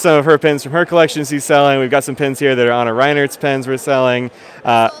Jessie has some of her pens from her collection she's selling. We've got some pens here that are Anna Reinert's pens we're selling.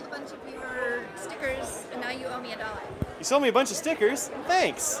 Sold a bunch of your stickers, and now you owe me $1. You sold me a bunch of stickers?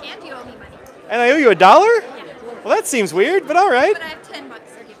 Thanks. And you owe me money. And I owe you $1? Well, that seems weird, but all right. But I have $10 to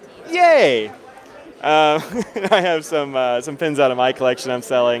give to you. Yay! I have some pins out of my collection I'm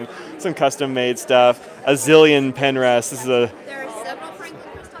selling, some custom-made stuff, a zillion pen rests. This is a. There are several Franklin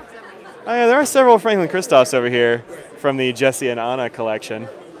Christophs over here. Oh yeah, there are several Franklin Christophs over here from the Jesse and Anna collection.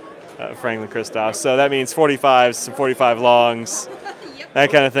 Franklin Christophs. So that means 45s, some 45 longs,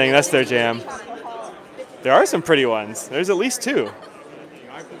 that kind of thing. That's their jam. There are some pretty ones. There's at least 2. You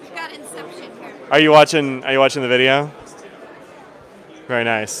got Inception here. Are you watching the video? Very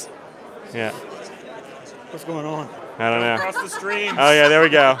nice. Yeah. What's going on? I don't know. Across the streams. Oh yeah, there we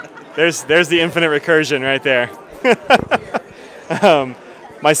go. There's the infinite recursion right there.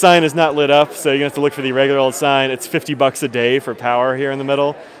 My sign is not lit up, so you're gonna have to look for the regular old sign. It's $50 a day for power here in the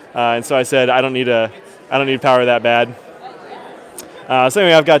middle, and so I said I don't need power that bad. So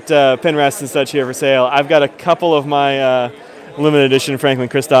anyway, I've got pen rests and such here for sale. I've got a couple of my limited edition Franklin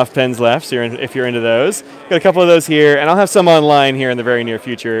Christoph pens left, so if you're into those. Got a couple of those here, and I'll have some online here in the very near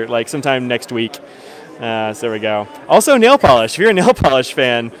future, like sometime next week. So there we go. Also, nail polish. If you're a nail polish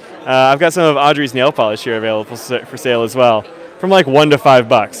fan, I've got some of Audrey's nail polish here available for sale as well, from like $1 to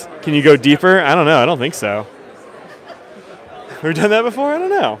 $5. Can you go deeper? I don't know. I don't think so. Have we done that before? I don't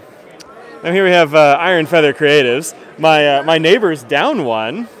know. And here we have Iron Feather Creatives. My neighbor's down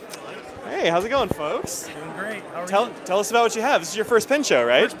one. Hey, how's it going, folks? Doing great. How are you? Tell us about what you have. This is your first pen show,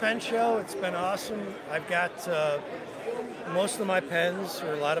 right? First pen show. It's been awesome. I've got most of my pens,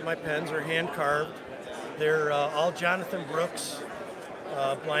 or a lot of my pens, are hand carved. They're all Jonathan Brooks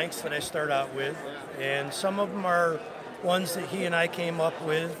blanks that I start out with, and some of them are ones that he and I came up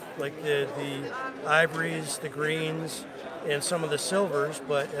with, like the ivories, the greens, and some of the silvers.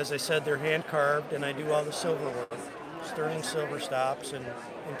 But as I said, they're hand carved, and I do all the silver work, sterling silver stops and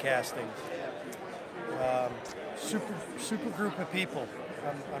castings. Super group of people.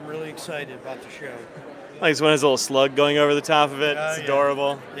 I'm really excited about the show. Like this one has a little slug going over the top of it. It's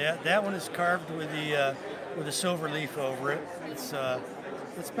adorable. Yeah, that one is carved with a silver leaf over it.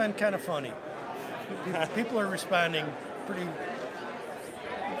 It's been kind of funny. People are responding pretty.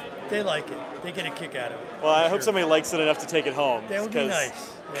 They like it. They get a kick out of it. Well, I hope somebody likes it enough to take it home. That would be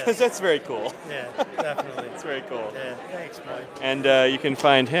nice. Because that's very cool. Yeah, definitely. It's very cool. Yeah, thanks, Mike. And you can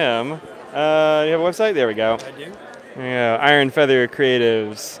find him. You have a website? There we go. I do. Yeah, Iron Feather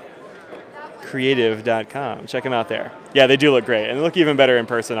Creatives. Creative.com. Check them out there. Yeah, they do look great, and they look even better in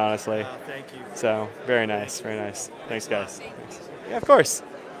person, honestly. Thank you. So very nice, very nice. Thanks, guys. Thanks. Yeah, of course.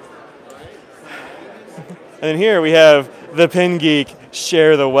 And then here we have the Pen Geek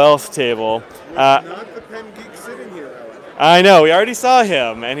Share the Wealth table. Not the Pen Geek sitting here, though. I know. We already saw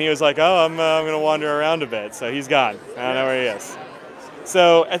him, and he was like, "Oh, I'm going to wander around a bit." So he's gone. I don't know where he is.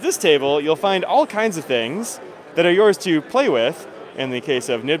 So at this table, you'll find all kinds of things that are yours to play with, in the case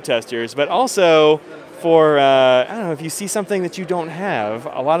of nib testers, but also for, I don't know, if you see something that you don't have.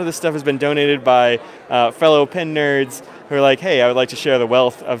 A lot of this stuff has been donated by fellow pen nerds who are like, hey, I would like to share the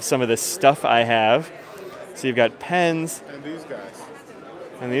wealth of some of this stuff I have. So you've got pens. And these guys.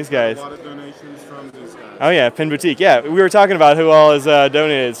 And these guys. A lot of donations from these guys. Oh yeah, Pen Boutique. Yeah, we were talking about who all has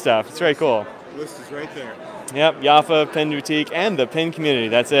donated stuff. It's very cool. List is right there. Yep, Yaffa, Pen Boutique, and the Pen Community.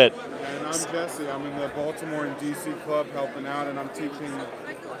 That's it. And I'm Jesse. I'm in the Baltimore and DC club helping out, and I'm teaching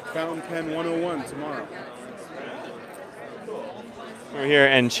Fountain Pen 101 tomorrow. Over here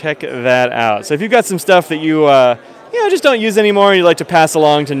and check that out. So if you've got some stuff that you just don't use anymore and you'd like to pass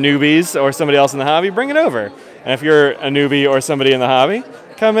along to newbies or somebody else in the hobby, bring it over. And if you're a newbie or somebody in the hobby,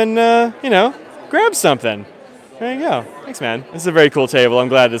 come and, grab something. There you go. Thanks, man. This is a very cool table. I'm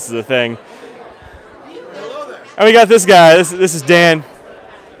glad this is a thing. And we got this guy. This is Dan.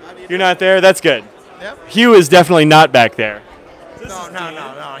 You're not there? That's good. Yep. Hugh is definitely not back there.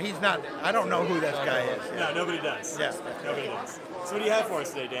 No. He's not. I don't know who this guy is. No, nobody does. Yeah. Nobody does. So what do you have for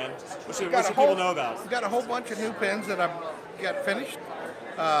us today, Dan? What should Got a people whole- know about? We've got a whole bunch of new pens that I've got finished.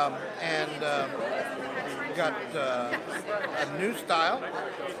 Got a new style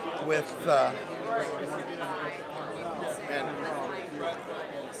with and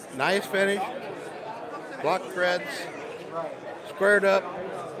nice finish, block threads, squared up,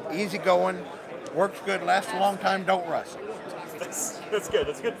 easy going, works good, lasts a long time, don't rust. That's good.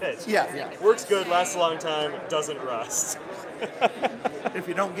 That's a good pitch. Yeah. Works good, lasts a long time, doesn't rust. If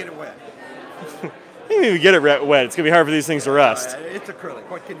you don't get it wet. Even if you get it wet, it's going to be hard for these things to rust. It's acrylic.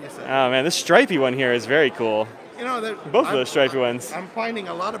 What can you say? Oh, man, this stripy one here is very cool. You know, Both of those stripy ones. I'm finding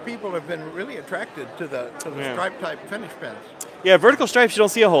a lot of people have been really attracted to the Yeah. stripe type finish pens. Yeah, vertical stripes you don't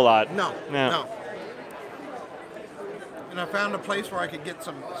see a whole lot. No. And I found a place where I could get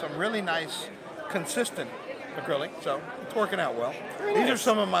some really nice, consistent acrylic, so it's working out well. These are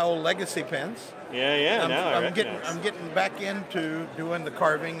some of my old legacy pens. Yeah, I'm now I recognize. getting back into doing the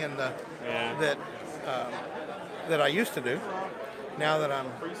carving and that that I used to do. Now that I'm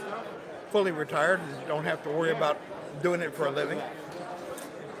fully retired and don't have to worry about doing it for a living.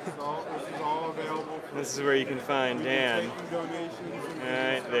 This is all available. This is where you can find Dan.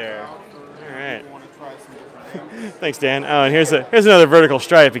 Right there. All right. Thanks, Dan. Oh, and here's another vertical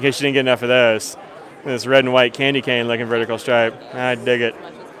stripe in case you didn't get enough of those. This red and white candy cane looking vertical stripe. I dig it.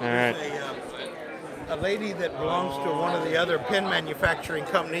 All right. A lady that belongs to one of the other pen manufacturing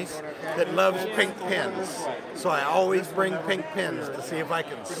companies that loves pink pens. So I always bring pink pens to see if I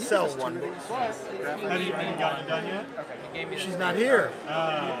can sell one. Have you gotten it done yet? She's not here.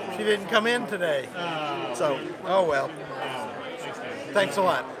 She didn't come in today. So, oh well. Thanks a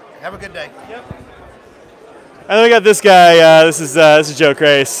lot. Have a good day. Yep. And then we got this guy. This is Joe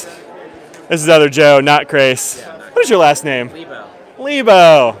Crace. This is other Joe, not Crace. What is your last name? Lebo.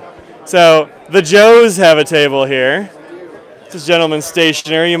 Lebo. So the Joes have a table here. This is Gentleman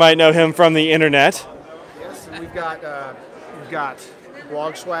Stationery. You might know him from the internet. Yes, and we've got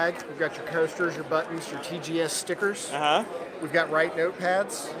blog swag. We've got your coasters, your buttons, your TGS stickers. We've got Write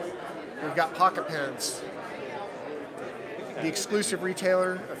notepads. We've got pocket pens. The exclusive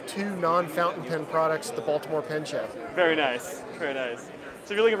retailer of 2 non-fountain pen products at the Baltimore Pen Show. Very nice. Very nice. So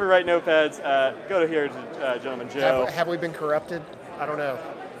if you're looking for Write notepads, go to here to Gentleman Joe. Have we been corrupted? I don't know.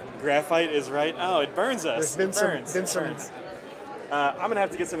 Graphite is right. Oh, it burns us. There's been It burns. some. I'm gonna have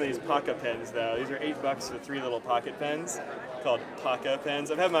to get some of these Paca pens though. These are $8 for 3 little pocket pens called Paca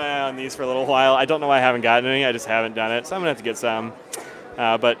pens. I've had my eye on these for a little while. I don't know why I haven't gotten any. I just haven't done it. So I'm gonna have to get some.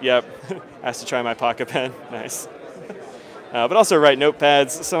 But yep, asked to try my Paca pen. Nice. But also Write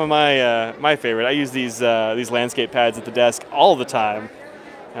notepads. Some of my favorite. I use these landscape pads at the desk all the time.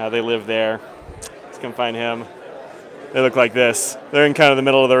 They live there. Let's come find him. They look like this. They're in kind of the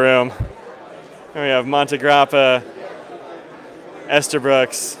middle of the room. There we have Montegrappa,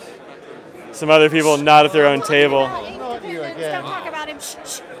 Estabrooks, some other people not at their own table. Don't talk about him. Shh,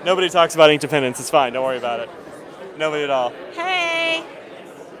 shh. Nobody talks about Inkdependence. It's fine. Don't worry about it. Nobody at all. Hey.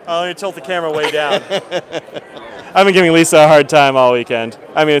 Oh, let me tilt the camera way down. I've been giving Lisa a hard time all weekend.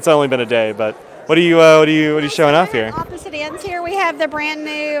 I mean, it's only been a day, but what are you showing off here? Opposite ends here, we have the brand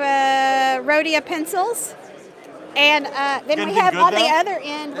new Rhodia pencils. And then we have on the other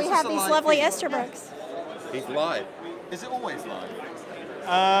end, we have these lovely Estabrooks. He's live. Is it always live?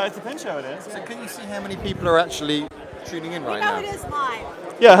 It's a pen show, it is. So can you see how many people are actually tuning in right now? it is live.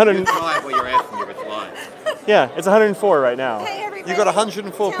 Yeah, 100. It's live what you're asking if it's live. Yeah, it's 104 right now. Hey, everybody. You've got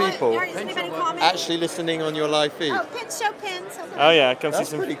 104 people Is anybody commenting? actually listening on your live feed. Oh, pen show pens. Oh yeah, come That's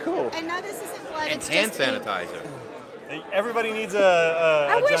see some. pretty cool. And no, this isn't blood. And It's hand just ink. sanitizer. Everybody needs a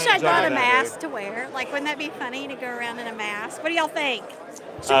I wish giant I brought jar a of that, mask dude. to wear. Like, wouldn't that be funny to go around in a mask? What do y'all think?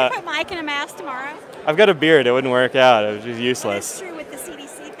 Should we put Mike in a mask tomorrow? I've got a beard. It wouldn't work out. It would be useless. True with the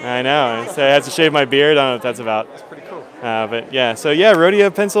CDC thing. I know. So I had to shave my beard. I don't know what that's about. That's pretty cool. But yeah, so yeah,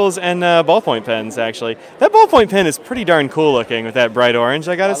 Rhodia pencils and ballpoint pens, actually. That ballpoint pen is pretty darn cool looking with that bright orange,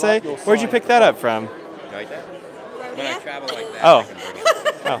 I gotta say. Where'd you pick that up from? Like that. When I travel like that. Oh.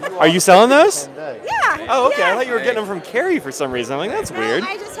 Oh. Are you selling those? Yeah. Oh, okay. Yeah. I thought you were getting them from Carrie for some reason. I'm like, that's weird.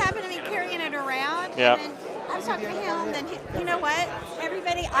 I just happen to be carrying it around. Yeah. And then I was talking to him, then you know what?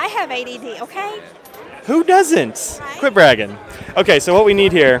 Everybody, I have ADD, okay? Who doesn't? Quit bragging. Okay, so what we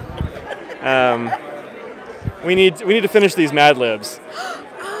need here, we need to finish these Mad Libs.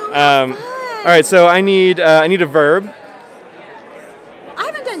 All right, so I need a verb. I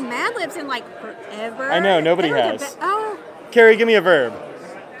haven't done Mad Libs in like forever. I know, nobody They were the has. Oh, Carrie, give me a verb.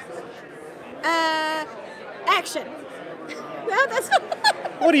 action. No, that's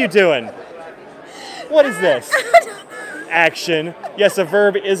What are you doing? What is this? Action. Yes, a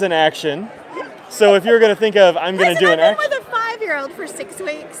verb is an action. So if you're going to think of, I'm going to do an I've action. been with a 5-year-old for 6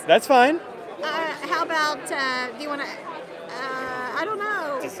 weeks. That's fine. How about, do you want to, I don't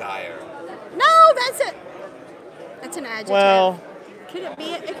know. Desire. No, that's an adjective. Well, Could it be,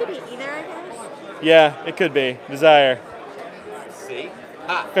 it could be either, I guess. yeah, it could be. Desire. See?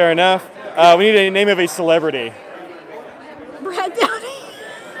 Fair enough. We need a name of a celebrity. Brad Downey.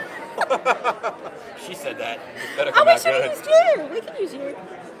 She said that. It better Oh, come we out should have good. used you. We could use you,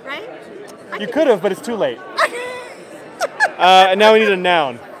 right? You could have, but it's too late. And now we need a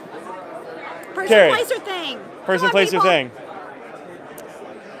noun. Person, Carrie. place, or thing. Person, Come on, place, or people. thing.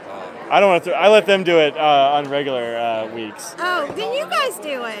 I don't want to. I let them do it on regular weeks. Oh, then you guys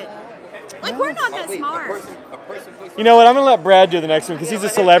do it. Like, we're not that smart. You know what? I'm gonna let Brad do the next one because he's a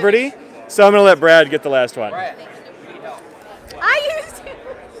celebrity. So I'm gonna let Brad get the last one. I used it.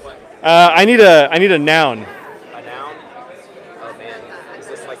 I need a noun. A noun? Oh man, is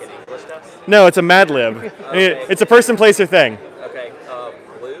this like an English test? No, it's a Mad Lib. It's a person, place, or thing. Okay,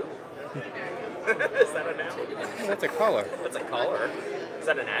 blue?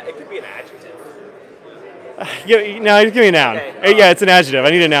 No, give me a noun. Okay, Yeah, it's an adjective. I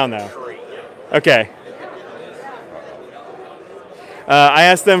need a noun though. Okay. I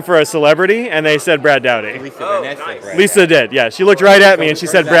asked them for a celebrity, and they said Brad Dowdy. Lisa did, yeah. She looked right at me, and she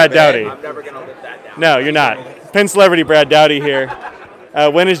said Brad Dowdy. I'm never gonna live that down. No, you're not. Penn celebrity Brad Dowdy here.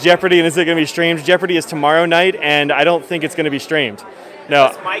 When is Jeopardy, and is it going to be streamed? Jeopardy is tomorrow night, and I don't think it's going to be streamed.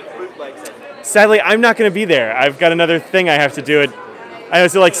 No. Mike bootlegs it. Sadly, I'm not going to be there. I've got another thing I have to do.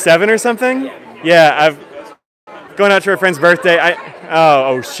 Is it like 7 or something? Yeah, I've going out to a friend's birthday.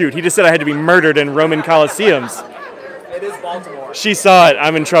 Oh shoot! He just said I had to be murdered in Roman Colosseums. It is Baltimore. She saw it.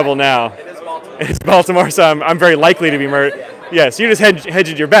 I'm in trouble now. It is Baltimore. It's Baltimore, so I'm very likely to be murdered. Yeah, so you just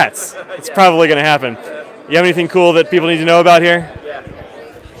hedged your bets. It's probably going to happen. You have anything cool that people need to know about here? Yeah.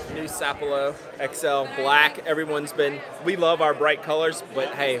 New Sapelo XL black. We love our bright colors, but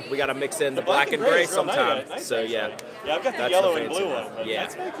hey, we got to mix in the black and gray sometimes. So yeah. Yeah, I've got the That's yellow the and fancy blue one. one. Yeah.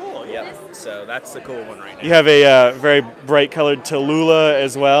 That's very cool. Yeah. So that's the cool one right now. You have a very bright colored Tallulah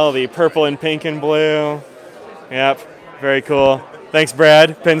as well, the purple and pink and blue. Yep, very cool. Thanks,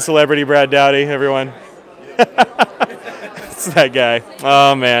 Brad. Penn celebrity Brad Dowdy, everyone. It's that guy.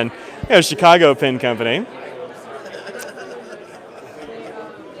 Oh, man. Yeah, Chicago Pen Company.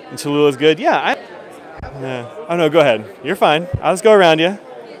 And Tallulah's good. Yeah. Oh, no, go ahead. You're fine. I'll just go around you. You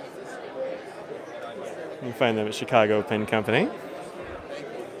can find them at Chicago Pen Company.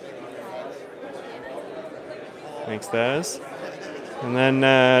 Makes those. And then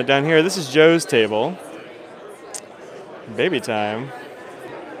down here, this is Joe's table. Baby time.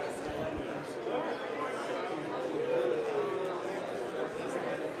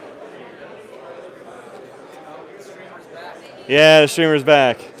 Yeah, the streamer's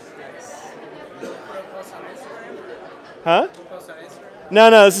back. Huh?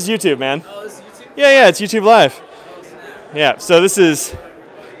 No, this is YouTube, man. Oh, this is YouTube? Yeah, it's YouTube Live. Yeah, so this is,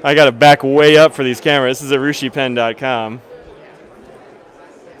 I got to back way up for these cameras. This is at RushiPen.com.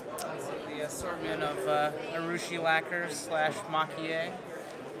 The assortment of Arushi lacquers / maquille.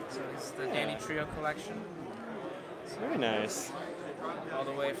 So it's the Danny Trio collection. Very nice. All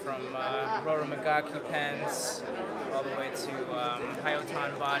the way from Roro Megaki pens, all the way to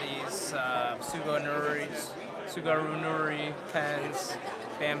Hayotan bodies, Sugaru Nuri pens,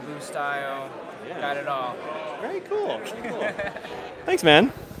 bamboo style. Got it all. Very cool. Thanks, man.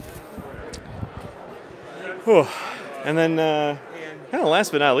 Whew. And then, kind of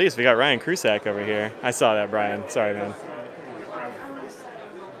last but not least, we got Ryan Krusak over here. I saw that, Brian. Sorry, man.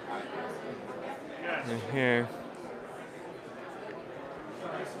 And here.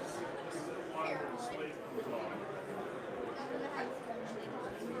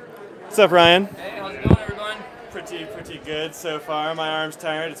 What's up, Ryan? Hey, how's it going, everyone? Pretty good so far. My arm's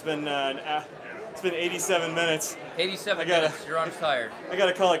tired. It's been 87 minutes. 87 minutes. Your arm's tired. I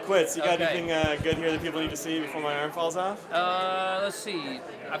gotta call it quits. You got Okay. anything good here that people need to see before my arm falls off? Let's see.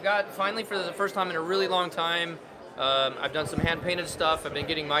 I've got, finally, for the first time in a really long time, I've done some hand-painted stuff. I've been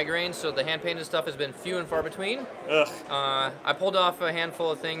getting migraines, so the hand-painted stuff has been few and far between. Ugh. I pulled off a handful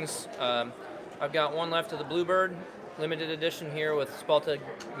of things. I've got one left of the Bluebird, limited edition here with Spalta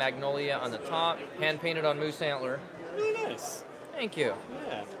Magnolia on the top, hand-painted on moose antler. Really nice. Thank you.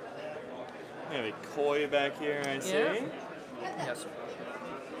 Yeah. We have a koi back here, I see. Yeah. Yes.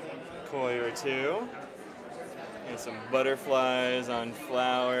 Koi or two. And some butterflies on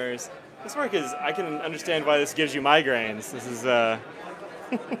flowers. This work is, I can understand why this gives you migraines. This is, that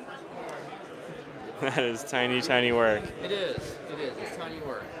is tiny, tiny work. It is. It's tiny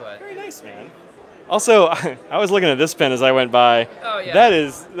work, but... Very nice, man. Also, I was looking at this pen as I went by. Oh, yeah.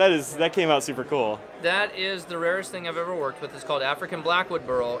 That came out super cool. That is the rarest thing I've ever worked with. It's called African Blackwood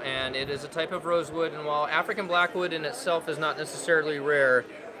Burl, and it is a type of rosewood, and while African Blackwood in itself is not necessarily rare,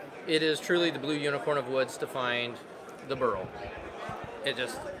 it is truly the blue unicorn of woods to find the burl. It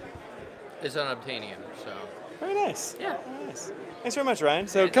just is unobtainium, so. Very nice. Yeah. Very nice. Thanks very much, Ryan.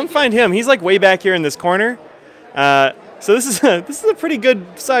 So come find him. He's like way back here in this corner. So this is a pretty good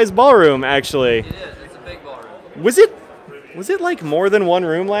sized ballroom, actually. It is. It's a big ballroom. Was it like more than one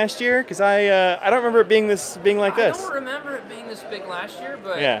room last year? Because I don't remember it being like this. I don't remember it being this big last year,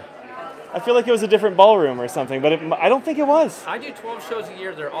 but Yeah. I feel like it was a different ballroom or something, but I don't think it was. I do 12 shows a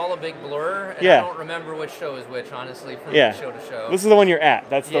year. They're all a big blur, and Yeah. I don't remember which show is which, honestly, from Yeah. show to show. This is the one you're at.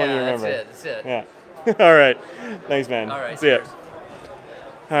 That's the one you Yeah, remember. that's it. Yeah. All right. Thanks, man. All right, See ya.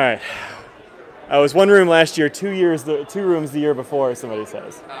 All right. I was one room last year, 2 rooms the year before, somebody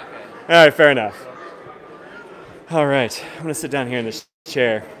says. Okay. All right, fair enough. All right. I'm going to sit down here in this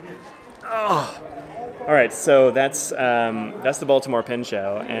chair. Oh. All right, so that's the Baltimore Pen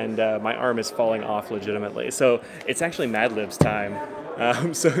Show, and my arm is falling off legitimately. So it's actually Mad Libs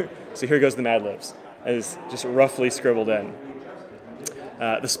time. So here goes the Mad Libs. as just roughly scribbled in.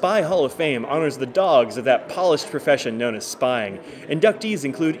 The Spy Hall of Fame honors the dogs of that polished profession known as spying. Inductees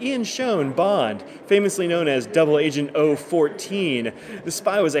include Ian Schoen Bond, famously known as Double Agent 014. The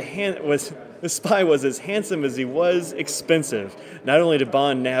spy was as handsome as he was expensive. Not only did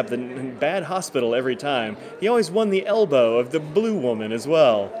Bond nab the bad hospital every time, he always won the elbow of the blue woman as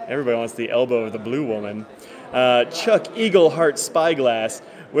well. Everybody wants the elbow of the blue woman. Chuck Eagleheart Spyglass,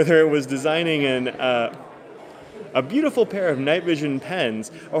 whether it was designing a beautiful pair of night vision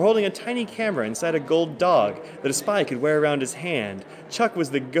pens, or holding a tiny camera inside a gold dog that a spy could wear around his hand, Chuck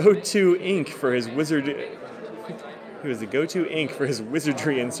was the go-to ink for his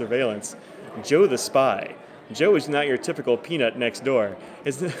wizardry and surveillance. Joe the Spy. Joe is not your typical peanut next door.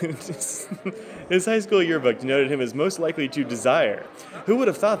 His high school yearbook denoted him as most likely to desire. Who would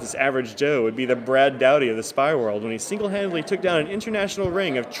have thought this average Joe would be the Brad Dowdy of the spy world when he single-handedly took down an international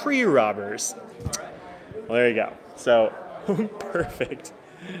ring of tree robbers? Well, there you go. So, perfect.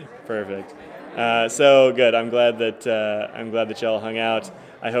 So good. I'm glad that y'all hung out.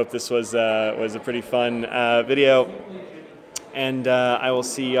 I hope this was a pretty fun video, and I will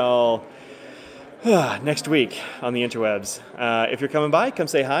see y'all next week on the interwebs. If you're coming by, come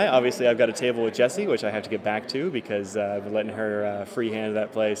say hi. Obviously, I've got a table with Jessie, which I have to get back to because I've been letting her free hand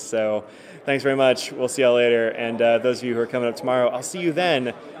that place. So, thanks very much. We'll see y'all later. And those of you who are coming up tomorrow, I'll see you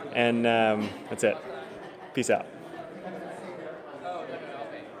then. And that's it. Peace out.